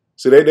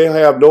 See, they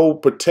have no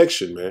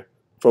protection, man,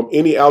 from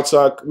any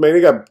outside. Man,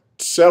 they got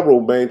several,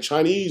 man,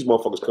 Chinese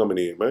motherfuckers coming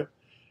in, man.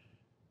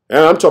 And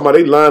I'm talking about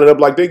they lining up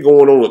like they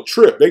going on a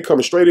trip. They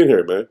coming straight in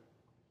here, man.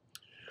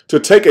 To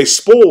take a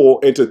spoil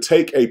and to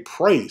take a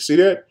prey. See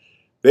that?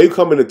 They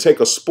coming to take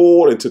a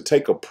spoil and to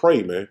take a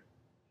prey, man.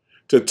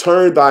 To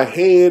turn thy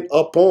hand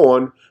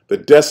upon the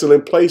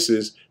desolate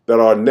places that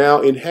are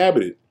now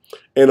inhabited,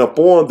 and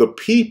upon the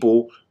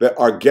people that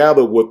are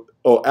gathered with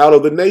out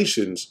of the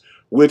nations,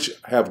 which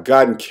have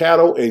gotten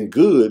cattle and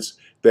goods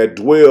that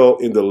dwell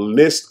in the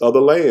midst of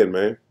the land,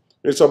 man.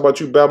 It's talking about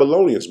you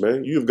Babylonians,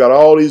 man. You've got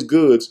all these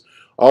goods,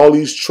 all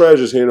these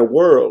treasures here in the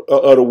world,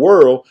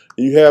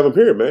 and you have them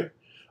here, man.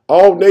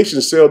 All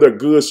nations sell their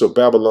goods to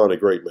Babylon the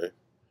Great, man.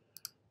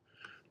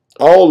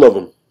 All of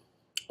them.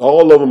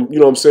 All of them, you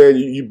know what I'm saying?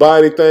 You buy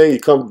anything,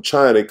 it comes from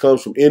China, it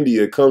comes from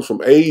India, it comes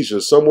from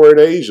Asia, somewhere in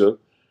Asia.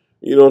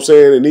 You know what I'm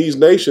saying? And these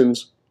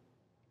nations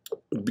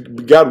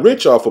got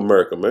rich off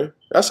America, man.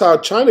 That's how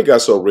China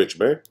got so rich,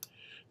 man.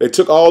 They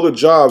took all the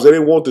jobs. They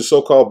didn't want the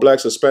so-called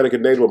blacks, Hispanic,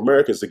 and Native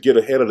Americans to get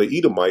ahead of the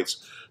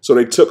Edomites. So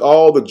they took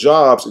all the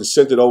jobs and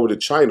sent it over to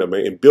China,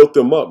 man, and built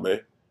them up,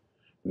 man.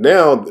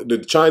 Now the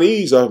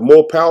Chinese are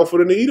more powerful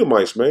than the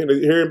Edomites, man. They're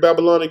here in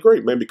Babylon the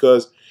Great, man,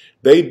 because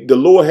the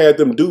Lord had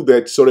them do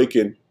that so they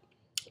can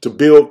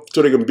build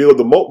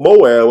the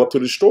Moab up to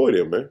destroy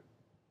them, man.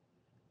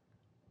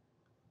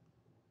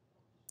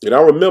 And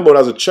I remember when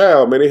I was a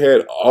child, man, they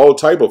had all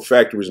type of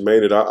factories,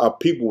 man, that our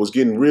people was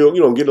getting real,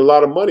 you know, getting a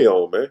lot of money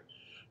on, man.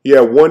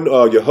 Yeah,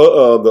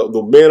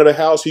 the man of the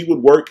house, he would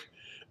work,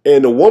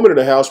 and the woman in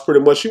the house,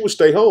 pretty much, she would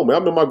stay home. Man. I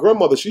remember my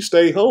grandmother, she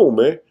stayed home,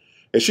 man,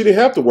 and she didn't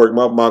have to work.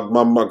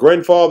 My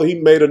grandfather, he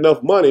made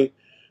enough money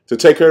to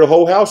take care of the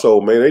whole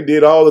household, man. They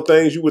did all the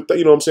things you would,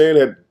 you know what I'm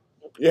saying?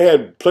 They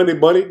had plenty of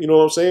money, you know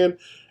what I'm saying?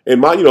 And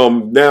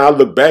now I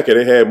look back and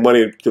they had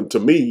money to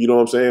me, you know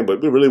what I'm saying?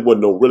 But it really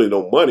wasn't really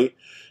no money.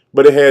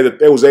 But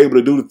they was able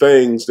to do the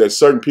things that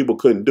certain people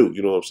couldn't do,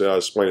 you know what I'm saying? I'll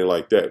explain it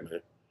like that, man.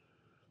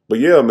 But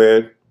yeah,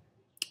 man.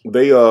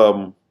 They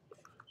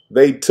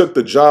took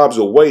the jobs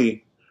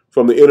away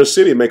from the inner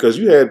city, man, because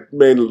you had,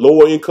 man,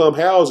 lower income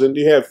housing.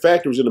 You had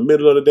factories in the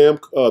middle of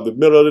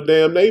the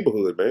damn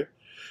neighborhood, man,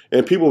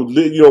 and people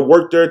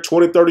worked there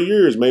 20, 30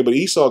 years, man. But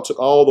Esau took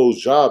all those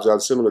jobs out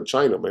and sent them to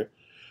China, man.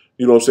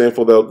 You know what I'm saying,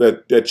 for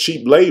that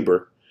cheap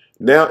labor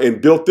now,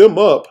 and built them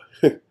up.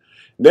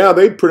 Now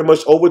they pretty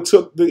much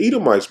overtook the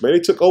Edomites, man.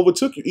 They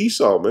overtook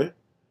Esau, man.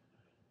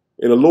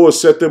 And the Lord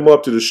set them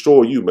up to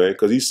destroy you, man,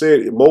 because he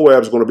said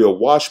Moab is going to be a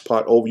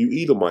washpot over you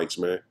Edomites,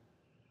 man.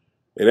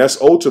 And that's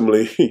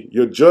ultimately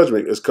your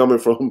judgment is coming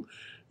from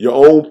your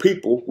own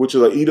people, which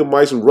are the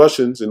Edomites and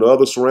Russians and the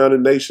other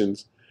surrounding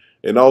nations,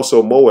 and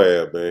also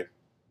Moab, man.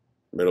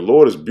 Man, the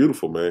Lord is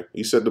beautiful, man.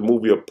 He set the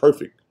movie up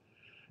perfect.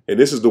 And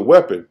this is the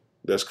weapon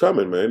that's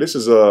coming, man. This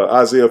is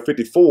Isaiah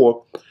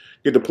 54.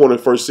 Get the point in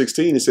verse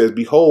 16. It says,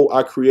 "Behold,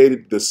 I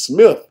created the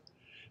smith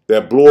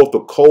that bloweth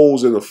the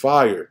coals in the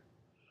fire,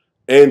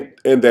 and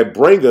that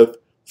bringeth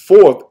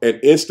forth an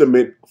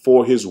instrument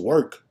for his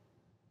work.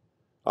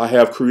 I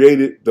have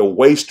created the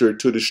waster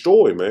to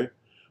destroy," man.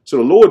 So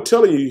the Lord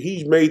telling you,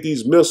 he's made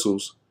these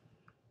missiles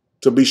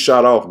to be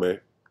shot off, man.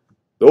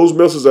 Those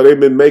missiles that they've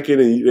been making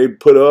and they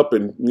put up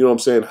and, you know what I'm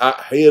saying,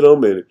 hit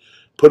them and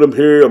put them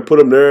here and put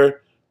them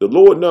there. The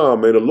Lord, no,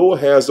 man, the Lord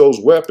has those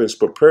weapons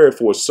prepared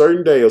for a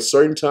certain day, a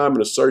certain time,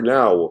 and a certain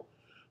hour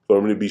for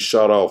them to be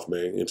shot off,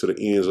 man, into the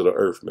ends of the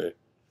earth, man.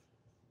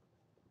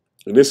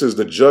 And this is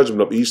the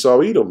judgment of Esau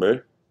Edom,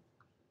 man.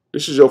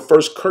 This is your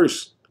first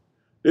curse.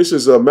 This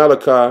is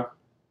Malachi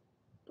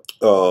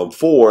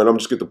 4, and I'm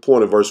just get the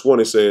point in verse 1.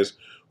 It says,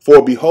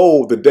 "For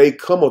behold, the day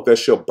cometh that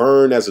shall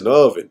burn as an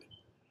oven,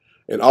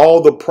 and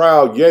all the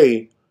proud,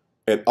 yea,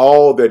 and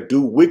all that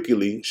do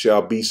wickedly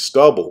shall be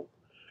stubble.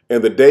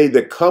 And the day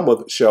that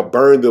cometh shall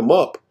burn them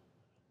up,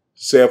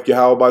 saith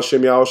Yahweh by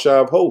Shem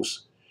Yahushua of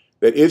hosts,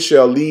 that it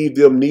shall leave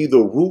them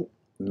neither root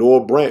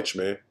nor branch,"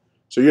 man.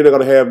 So you're not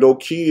gonna have no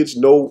kids,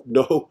 no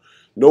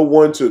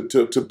one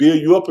to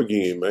build you up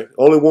again, man.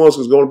 Only ones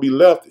who's gonna be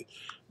left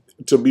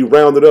to be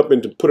rounded up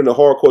and to put into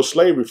hardcore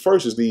slavery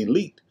first is the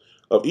elite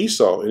of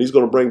Esau, and he's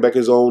gonna bring back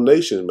his own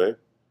nation, man.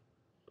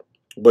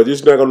 But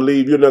it's not gonna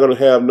leave. You're not gonna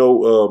have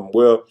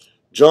no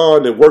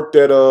John that worked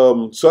at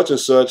such and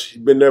such,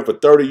 he's been there for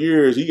 30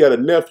 years. He got a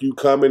nephew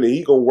coming and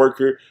he gonna work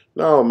here.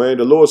 No, man,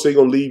 the Lord say he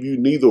gonna leave you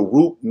neither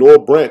root nor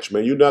branch,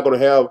 man. You're not gonna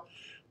have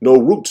no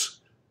roots.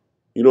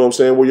 You know what I'm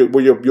saying?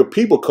 Where your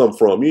people come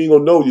from. You ain't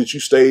gonna know that you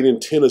stayed in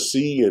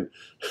Tennessee and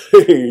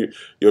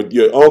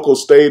your uncle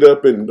stayed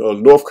up in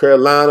North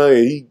Carolina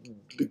and he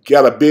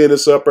got a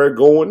business up there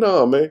going.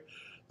 No, man.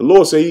 The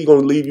Lord say he's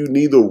gonna leave you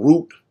neither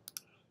root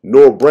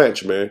nor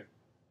branch, man.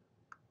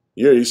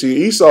 Yeah, you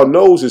see, Esau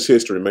knows his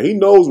history, man. He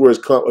knows where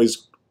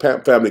his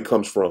family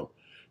comes from.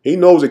 He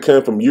knows it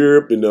came from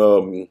Europe, and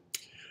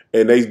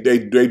they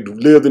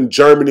lived in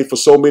Germany for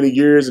so many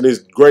years, and his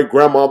great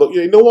grandmother.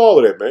 Yeah, he know all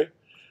of that, man.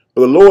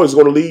 But the Lord is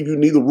going to leave you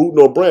neither root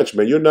nor branch,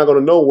 man. You're not going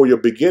to know where your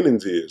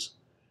beginnings is,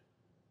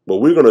 but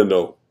we're going to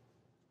know,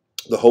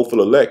 the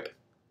hopeful elect,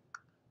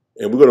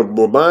 and we're going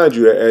to remind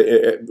you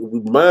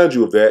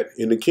of that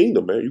in the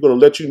kingdom, man. You're going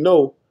to let you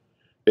know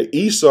that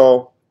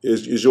Esau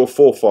is your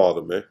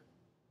forefather, man.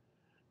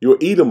 You're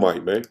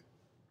Edomite, man,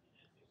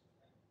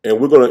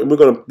 and we're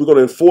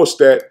gonna enforce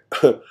that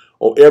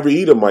on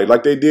every Edomite,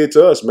 like they did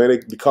to us, man.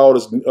 They called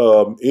us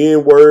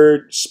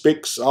N-word,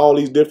 spics, all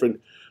these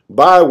different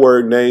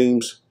byword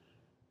names,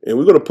 and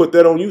we're gonna put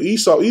that on you.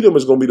 Esau Edom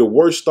is gonna be the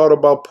worst thought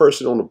about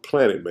person on the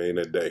planet, man.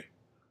 That day.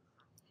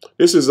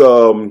 This is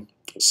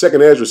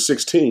 2nd Ezra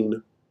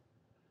 16,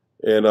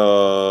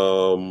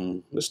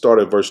 and let's start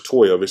at verse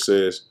 12. It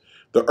says,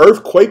 "The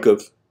earth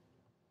quaketh,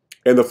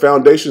 and the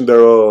foundation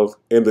thereof,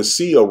 and the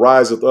sea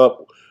ariseth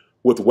up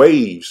with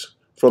waves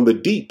from the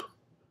deep,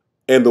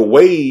 and the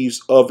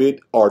waves of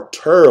it are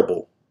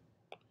terrible,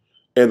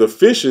 and the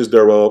fishes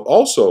thereof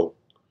also,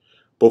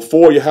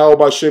 before Yahweh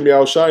Bashem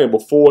Yahushai and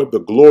before the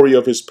glory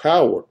of his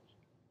power.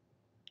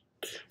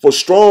 For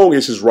strong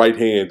is his right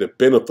hand that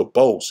bendeth the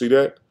bow. See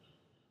that?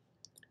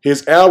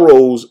 His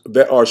arrows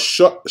that are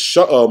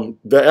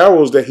the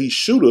arrows that he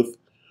shooteth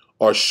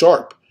are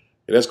sharp.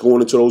 And that's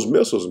going into those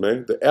missiles,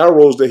 man. The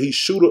arrows that he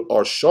shooteth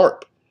are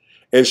sharp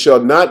and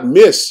shall not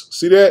miss.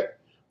 See that?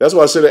 That's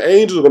why I said the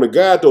angels are going to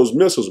guide those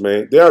missiles,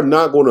 man. They are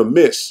not going to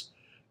miss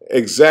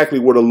exactly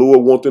where the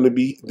Lord want them to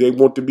be. They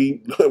want them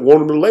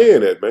to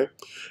land at, man.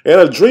 And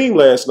a dream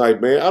last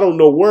night, man. I don't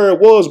know where it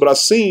was, but I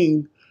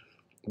seen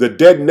the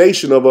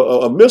detonation of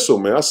a missile,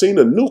 man. I seen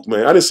the nuke,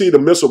 man. I didn't see the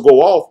missile go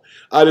off.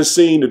 I just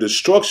seen the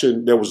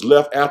destruction that was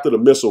left after the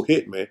missile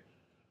hit, man.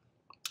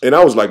 And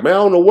I was like, man, I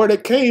don't know where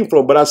that came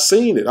from, but I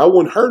seen it. I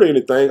wasn't hurt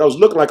anything. I was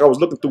looking like I was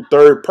looking through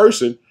third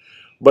person,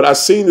 but I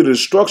seen the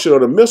destruction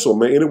of the missile,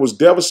 man, and it was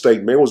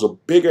devastating, man. It was a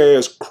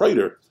big-ass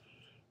crater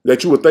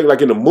that you would think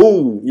like in the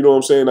moon, you know what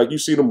I'm saying? Like you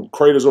see them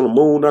craters on the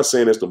moon, not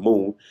saying it's the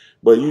moon,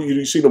 but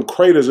you see them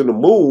craters in the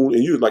moon,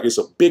 and you like it's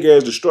a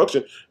big-ass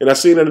destruction. And I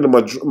seen that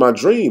in my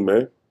dream,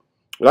 man.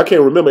 And I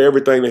can't remember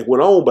everything that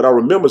went on, but I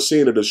remember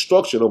seeing the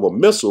destruction of a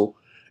missile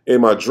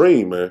in my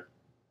dream, man.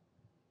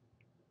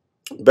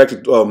 Back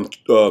to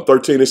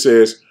 13, it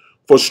says,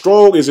 for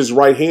strong is his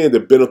right hand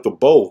that bendeth the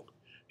bow.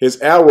 His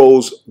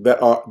arrows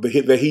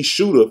that he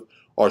shooteth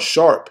are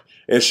sharp,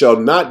 and shall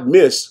not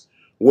miss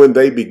when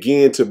they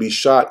begin to be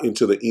shot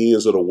into the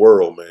ends of the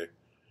world, man.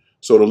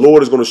 So the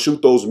Lord is going to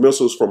shoot those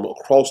missiles from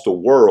across the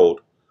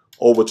world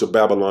over to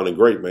Babylon the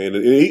Great, man.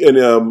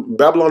 And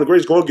Babylon the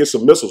Great is going to get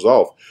some missiles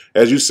off.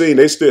 As you've seen,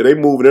 they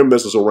moving their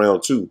missiles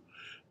around too.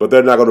 But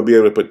they're not going to be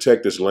able to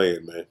protect this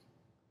land, man.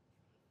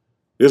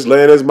 This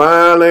land is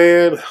my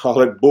land. All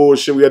that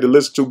bullshit we had to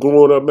listen to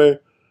growing up, man.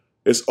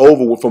 It's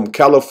over with, from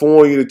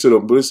California to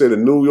the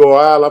New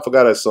York Island. I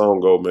forgot that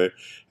song go, man.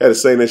 I had to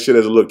sing that shit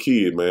as a little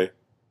kid, man.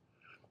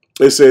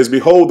 It says,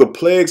 behold, the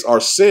plagues are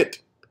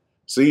sent.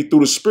 See,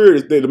 through the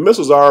Spirit, the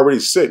missiles are already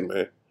sent,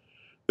 man.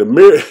 The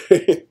mirror,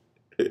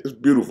 it's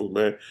beautiful,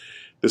 man.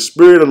 The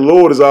Spirit of the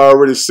Lord is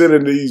already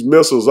sending these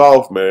missiles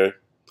off, man,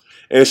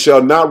 and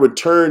shall not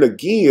return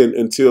again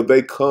until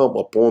they come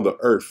upon the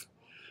earth.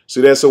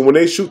 See that? So when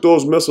they shoot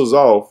those missiles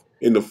off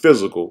in the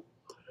physical,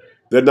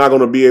 they're not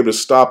going to be able to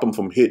stop them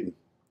from hitting.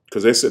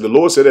 Because the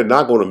Lord said they're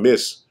not going to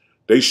miss.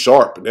 They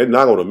sharp. They're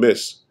not going to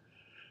miss.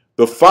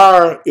 The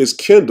fire is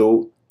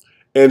kindled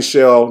and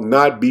shall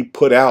not be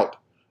put out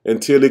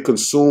until it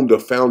consume the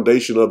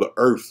foundation of the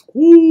earth.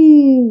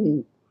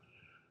 Woo!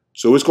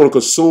 So it's going to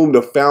consume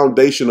the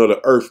foundation of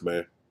the earth,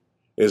 man.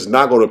 It's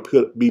not going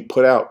to be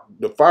put out.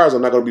 The fires are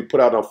not going to be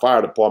put out on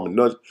fire department.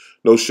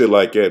 No shit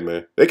like that,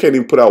 man. They can't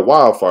even put out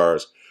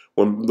wildfires.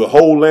 When the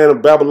whole land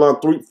of Babylon,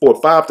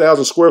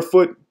 5,000 square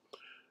foot,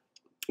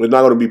 it's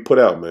not going to be put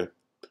out, man.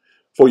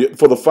 For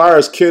the fire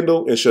is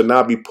kindled and shall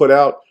not be put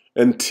out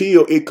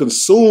until it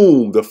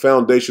consume the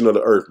foundation of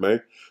the earth,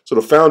 man. So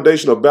the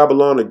foundation of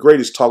Babylon the Great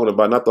is talking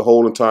about not the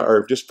whole entire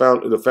earth, just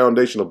the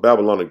foundation of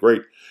Babylon the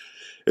Great.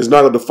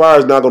 The fire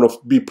is not going to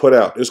be put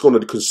out. It's going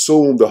to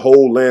consume the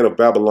whole land of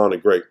Babylon the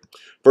Great.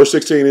 Verse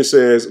 16, it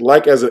says,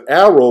 like as an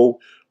arrow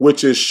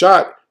which is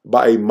shot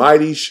by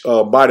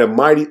the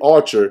mighty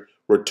archer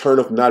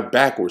returneth not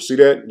backwards. See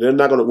that? They're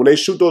not going to, when they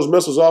shoot those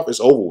missiles off, it's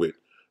over with.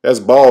 That's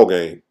ball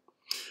game.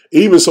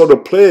 Even so the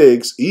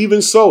plagues,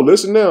 even so,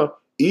 listen now,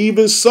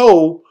 even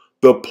so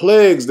the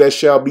plagues that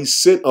shall be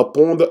sent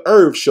upon the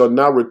earth shall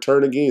not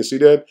return again. See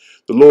that?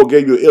 The Lord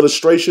gave you an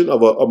illustration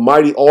of a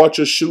mighty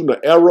archer shooting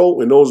an arrow,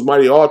 and those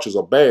mighty archers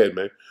are bad,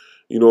 man.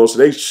 You know, so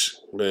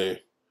man,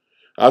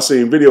 I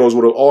seen videos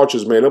with the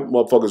archers, man, them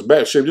motherfuckers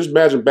back. Shit, just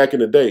imagine back in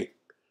the day.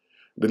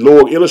 The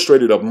Lord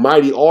illustrated a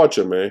mighty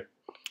archer, man.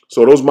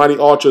 So those mighty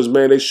archers,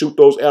 man, they shoot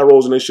those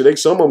arrows and they shit.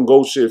 Some of them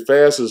go shit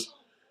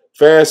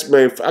fast,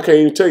 man. I can't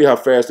even tell you how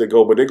fast they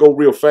go, but they go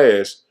real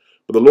fast.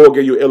 But the Lord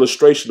gave you an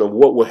illustration of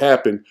what will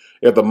happen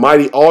if the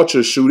mighty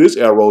archer shoot his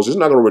arrows. It's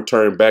not going to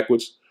return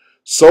backwards.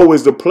 So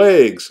is the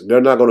plagues.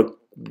 They're not going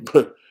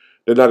to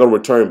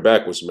return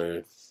backwards,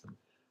 man.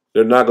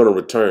 They're not going to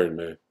return,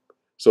 man.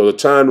 So the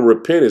time to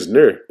repent is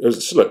near.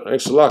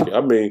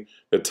 I mean,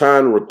 the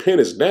time to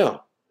repent is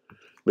now,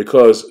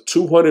 because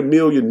 200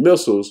 million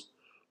missiles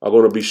are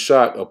going to be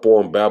shot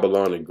upon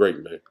Babylon the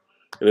Great, man.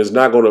 And it's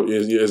not going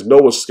to. There's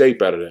no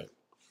escape out of that.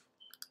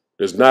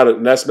 That's not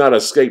an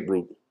escape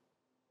route.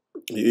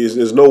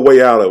 There's no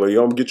way out of it.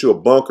 You're going to get you a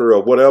bunker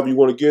or whatever you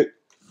want to get.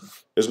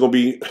 It's going to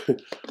be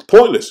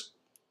pointless,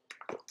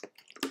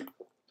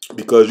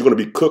 because you're going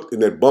to be cooked in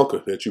that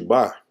bunker that you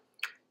buy.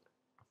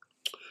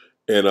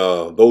 And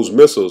those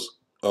missiles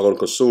are going to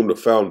consume the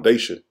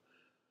foundation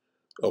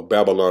of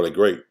Babylon the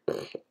Great.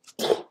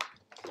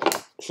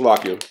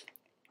 Slakia.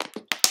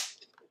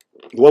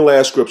 One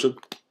last scripture.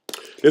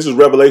 This is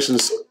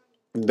Revelations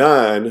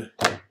 9,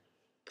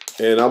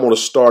 and I'm going to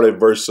start at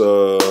verse.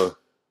 Let's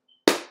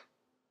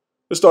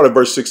start at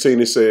verse 16.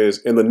 It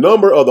says, "And the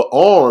number of the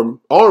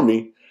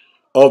army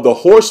of the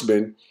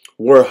horsemen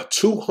were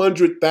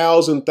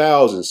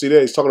 200,000. See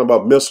that? He's talking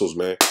about missiles,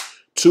 man.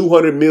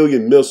 200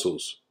 million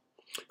missiles,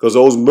 because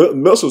those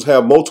missiles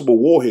have multiple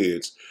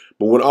warheads.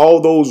 But when all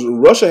those,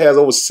 Russia has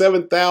over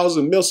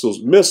 7,000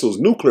 missiles,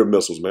 nuclear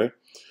missiles, man.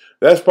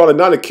 That's probably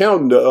not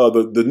accounting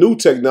the new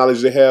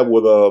technology they have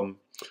with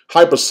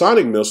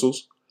hypersonic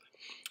missiles.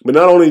 But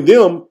not only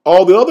them,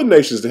 all the other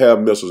nations that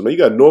have missiles, man. You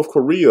got North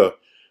Korea,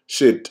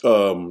 shit,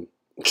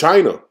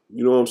 China.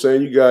 You know what I'm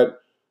saying? You got,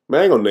 man,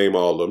 I ain't gonna name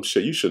all of them.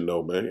 Shit, you should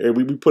know, man. And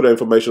we put that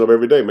information up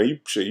every day, man.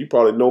 You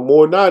probably know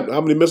more than I,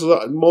 how many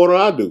missiles more than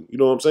I do. You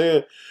know what I'm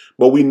saying?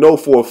 But we know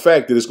for a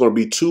fact that it's going to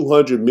be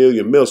 200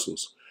 million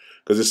missiles.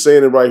 Because it's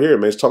saying it right here,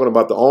 man. It's talking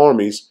about the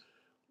armies.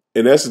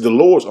 And that's the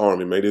Lord's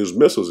army, man. Those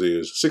missiles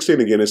is.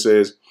 16 again, it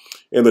says,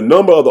 and the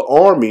number of the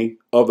army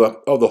of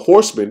the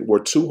horsemen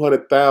were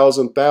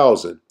 200,000.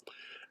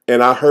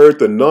 And I heard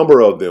the number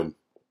of them.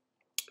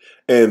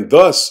 And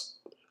thus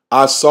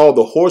I saw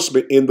the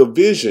horsemen in the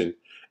vision,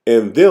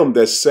 and them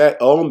that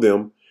sat on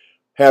them,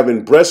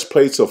 having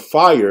breastplates of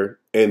fire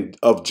and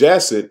of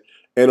jacinth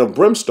and of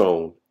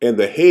brimstone. And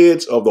the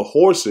heads of the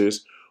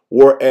horses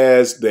were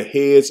as the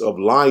heads of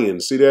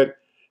lions. See that?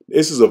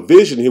 This is a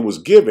vision he was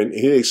given. And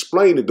he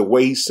explained it the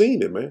way he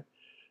seen it, man.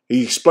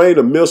 He explained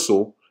a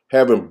missile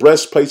having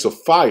breastplates of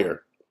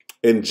fire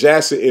and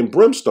jacinth and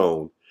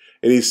brimstone.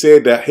 And he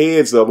said the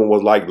heads of them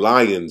was like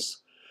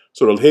lions.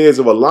 So the heads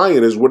of a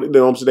lion is what, you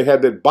know what I'm saying, they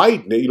had that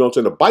bite, you know what I'm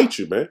saying, to bite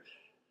you, man.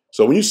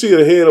 So when you see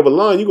the head of a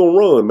lion, you're going to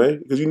run, man,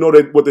 because you know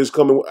that what is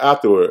coming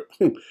afterward.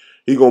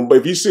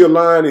 If you see a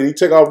lion and he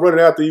take off running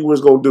after you, what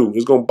it's going to do?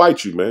 It's going to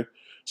bite you, man.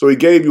 So he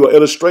gave you an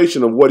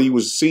illustration of what he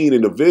was seeing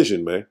in the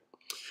vision, man.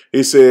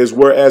 He says,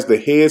 whereas the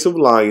heads of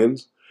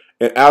lions,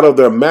 and out of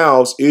their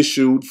mouths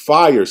issued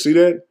fire. See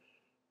that?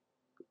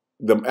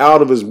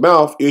 Out of his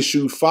mouth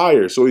issued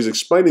fire. So he's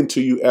explaining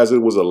to you as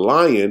it was a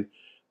lion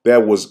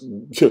that was,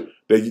 that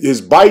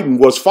his biting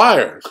was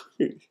fire.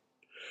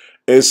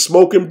 And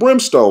smoke and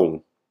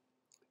brimstone.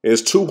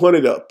 There's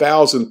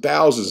 200,000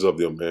 thousands of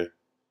them, man.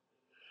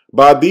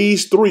 By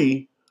these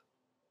three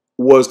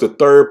was the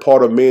third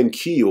part of men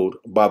killed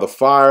by the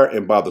fire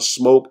and by the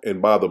smoke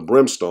and by the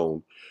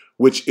brimstone,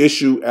 which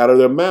issue out of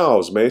their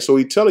mouths, man. So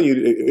he's telling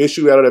you,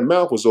 issue out of their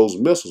mouth was those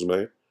missiles,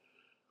 man.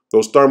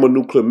 Those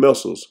thermonuclear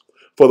missiles.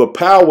 For the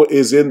power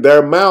is in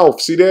their mouth.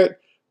 See that?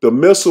 The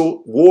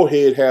missile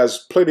warhead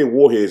has plenty of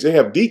warheads. They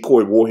have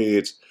decoy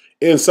warheads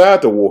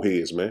inside the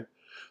warheads, man.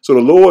 So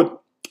the Lord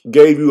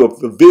gave you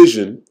a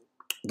vision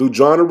through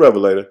John the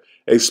Revelator,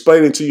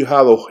 explaining to you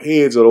how the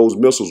heads of those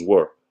missiles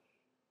were.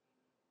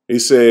 He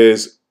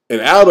says,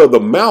 and out of the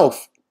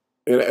mouth,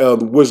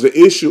 was the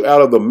issue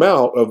out of the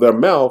mouth of their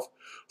mouth,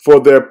 for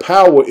their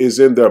power is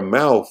in their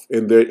mouth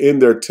and they're in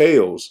their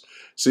tails.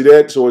 See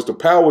that? So it's the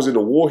power is in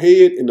the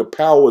warhead and the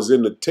power is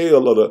in the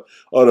tail of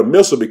the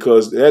missile,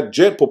 because that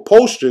jet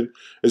propulsion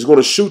is going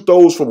to shoot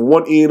those from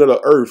one end of the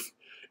earth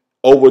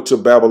over to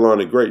Babylon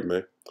the Great,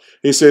 man.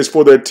 He says,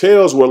 for their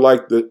tails were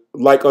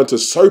like unto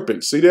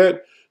serpents. See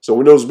that? So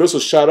when those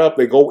missiles shot up,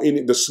 they go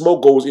in, the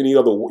smoke goes any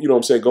other, you know what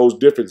I'm saying, goes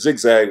different,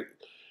 zigzag.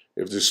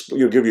 If this,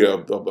 give you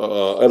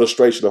a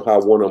illustration of how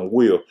one of them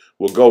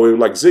will go in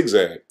like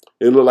zigzag.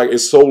 It look like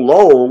it's so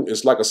long,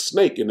 it's like a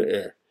snake in the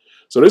air.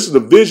 So this is the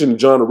vision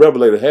John the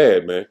Revelator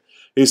had, man.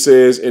 He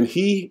says, and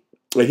he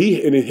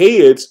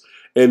heads,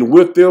 and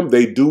with them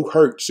they do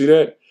hurt. See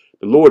that?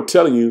 The Lord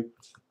telling you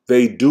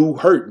they do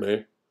hurt,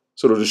 man.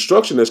 So the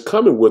destruction that's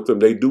coming with them,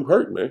 they do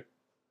hurt, man.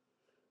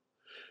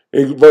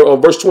 In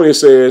verse 20 it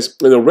says,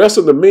 and the rest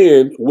of the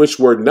men which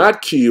were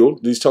not killed,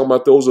 he's talking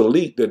about those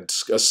elite that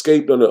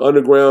escaped under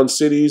underground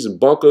cities and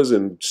bunkers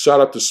and shot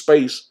up to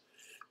space,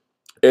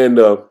 and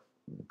the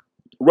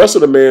rest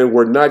of the men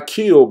were not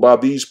killed by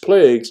these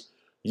plagues,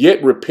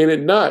 yet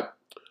repented not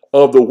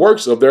of the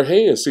works of their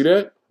hands. See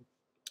that?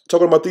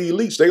 Talking about the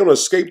elites. They're going to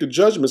escape the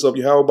judgments of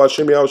Yahweh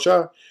B'Shem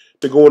Yahushua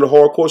to go into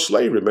hardcore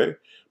slavery, man.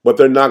 But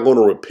they're not going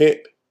to repent.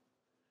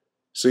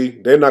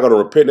 See, they're not going to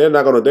repent. They're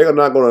not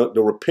going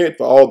to repent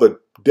for all the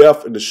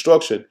death and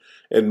destruction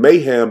and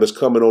mayhem that's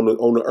coming on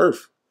the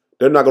earth.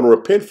 They're not going to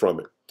repent from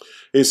it.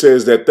 He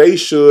says that they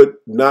should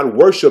not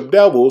worship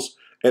devils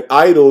and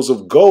idols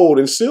of gold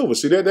and silver.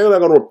 See, they're not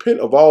going to repent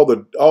of all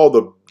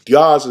the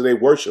gods that they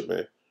worship,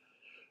 man.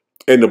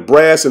 And the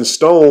brass and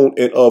stone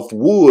and of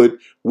wood,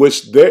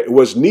 which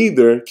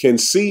neither can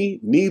see,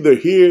 neither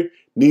hear,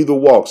 neither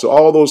walk. So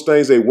all those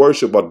things they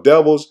worship are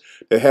devils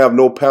that have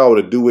no power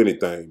to do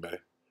anything, man.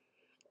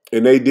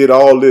 And they did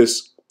all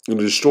this and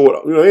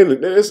destroyed. You know,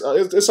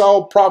 it's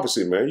all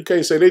prophecy, man. You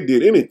can't say they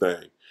did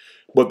anything,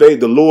 but the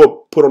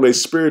Lord put on their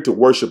spirit to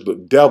worship the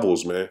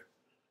devils, man.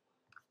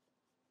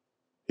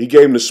 He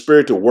gave them the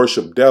spirit to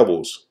worship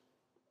devils,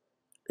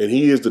 and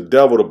he is the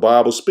devil the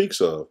Bible speaks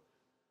of,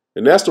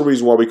 and that's the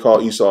reason why we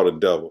call Esau the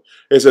devil.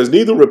 It says,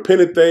 neither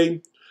repented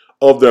they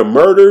of their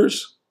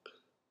murders,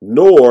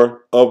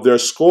 nor of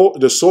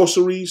the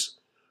sorceries,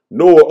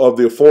 nor of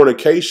their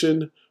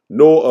fornication,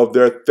 nor of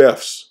their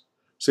thefts.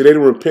 See, they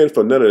didn't repent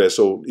for none of that.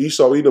 So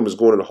Esau Edom is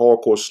going into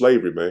hardcore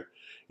slavery, man.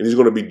 And he's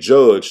going to be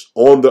judged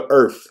on the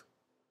earth.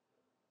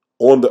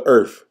 On the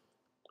earth.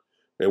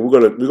 And we're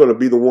gonna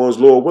be the ones,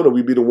 Lord willing,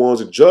 we be the ones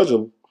that judge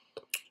them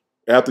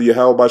after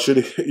Yahweh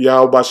Shem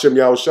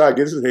Yahweh Shai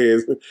gets his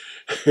hands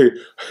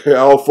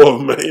all for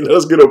him, man.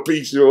 Let's get a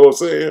peace, you know what I'm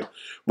saying?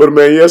 But,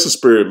 man, yeah, it's a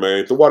spirit,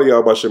 man. The water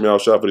Yahweh Shem Yahweh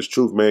Shai for this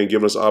truth, man,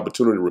 giving us an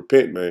opportunity to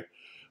repent, man,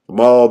 from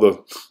all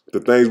the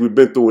things we've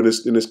been through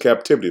in this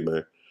captivity,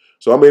 man.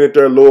 So I made it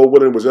there, Lord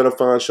willing, was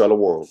edifying.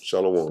 Shalom.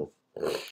 Shalom.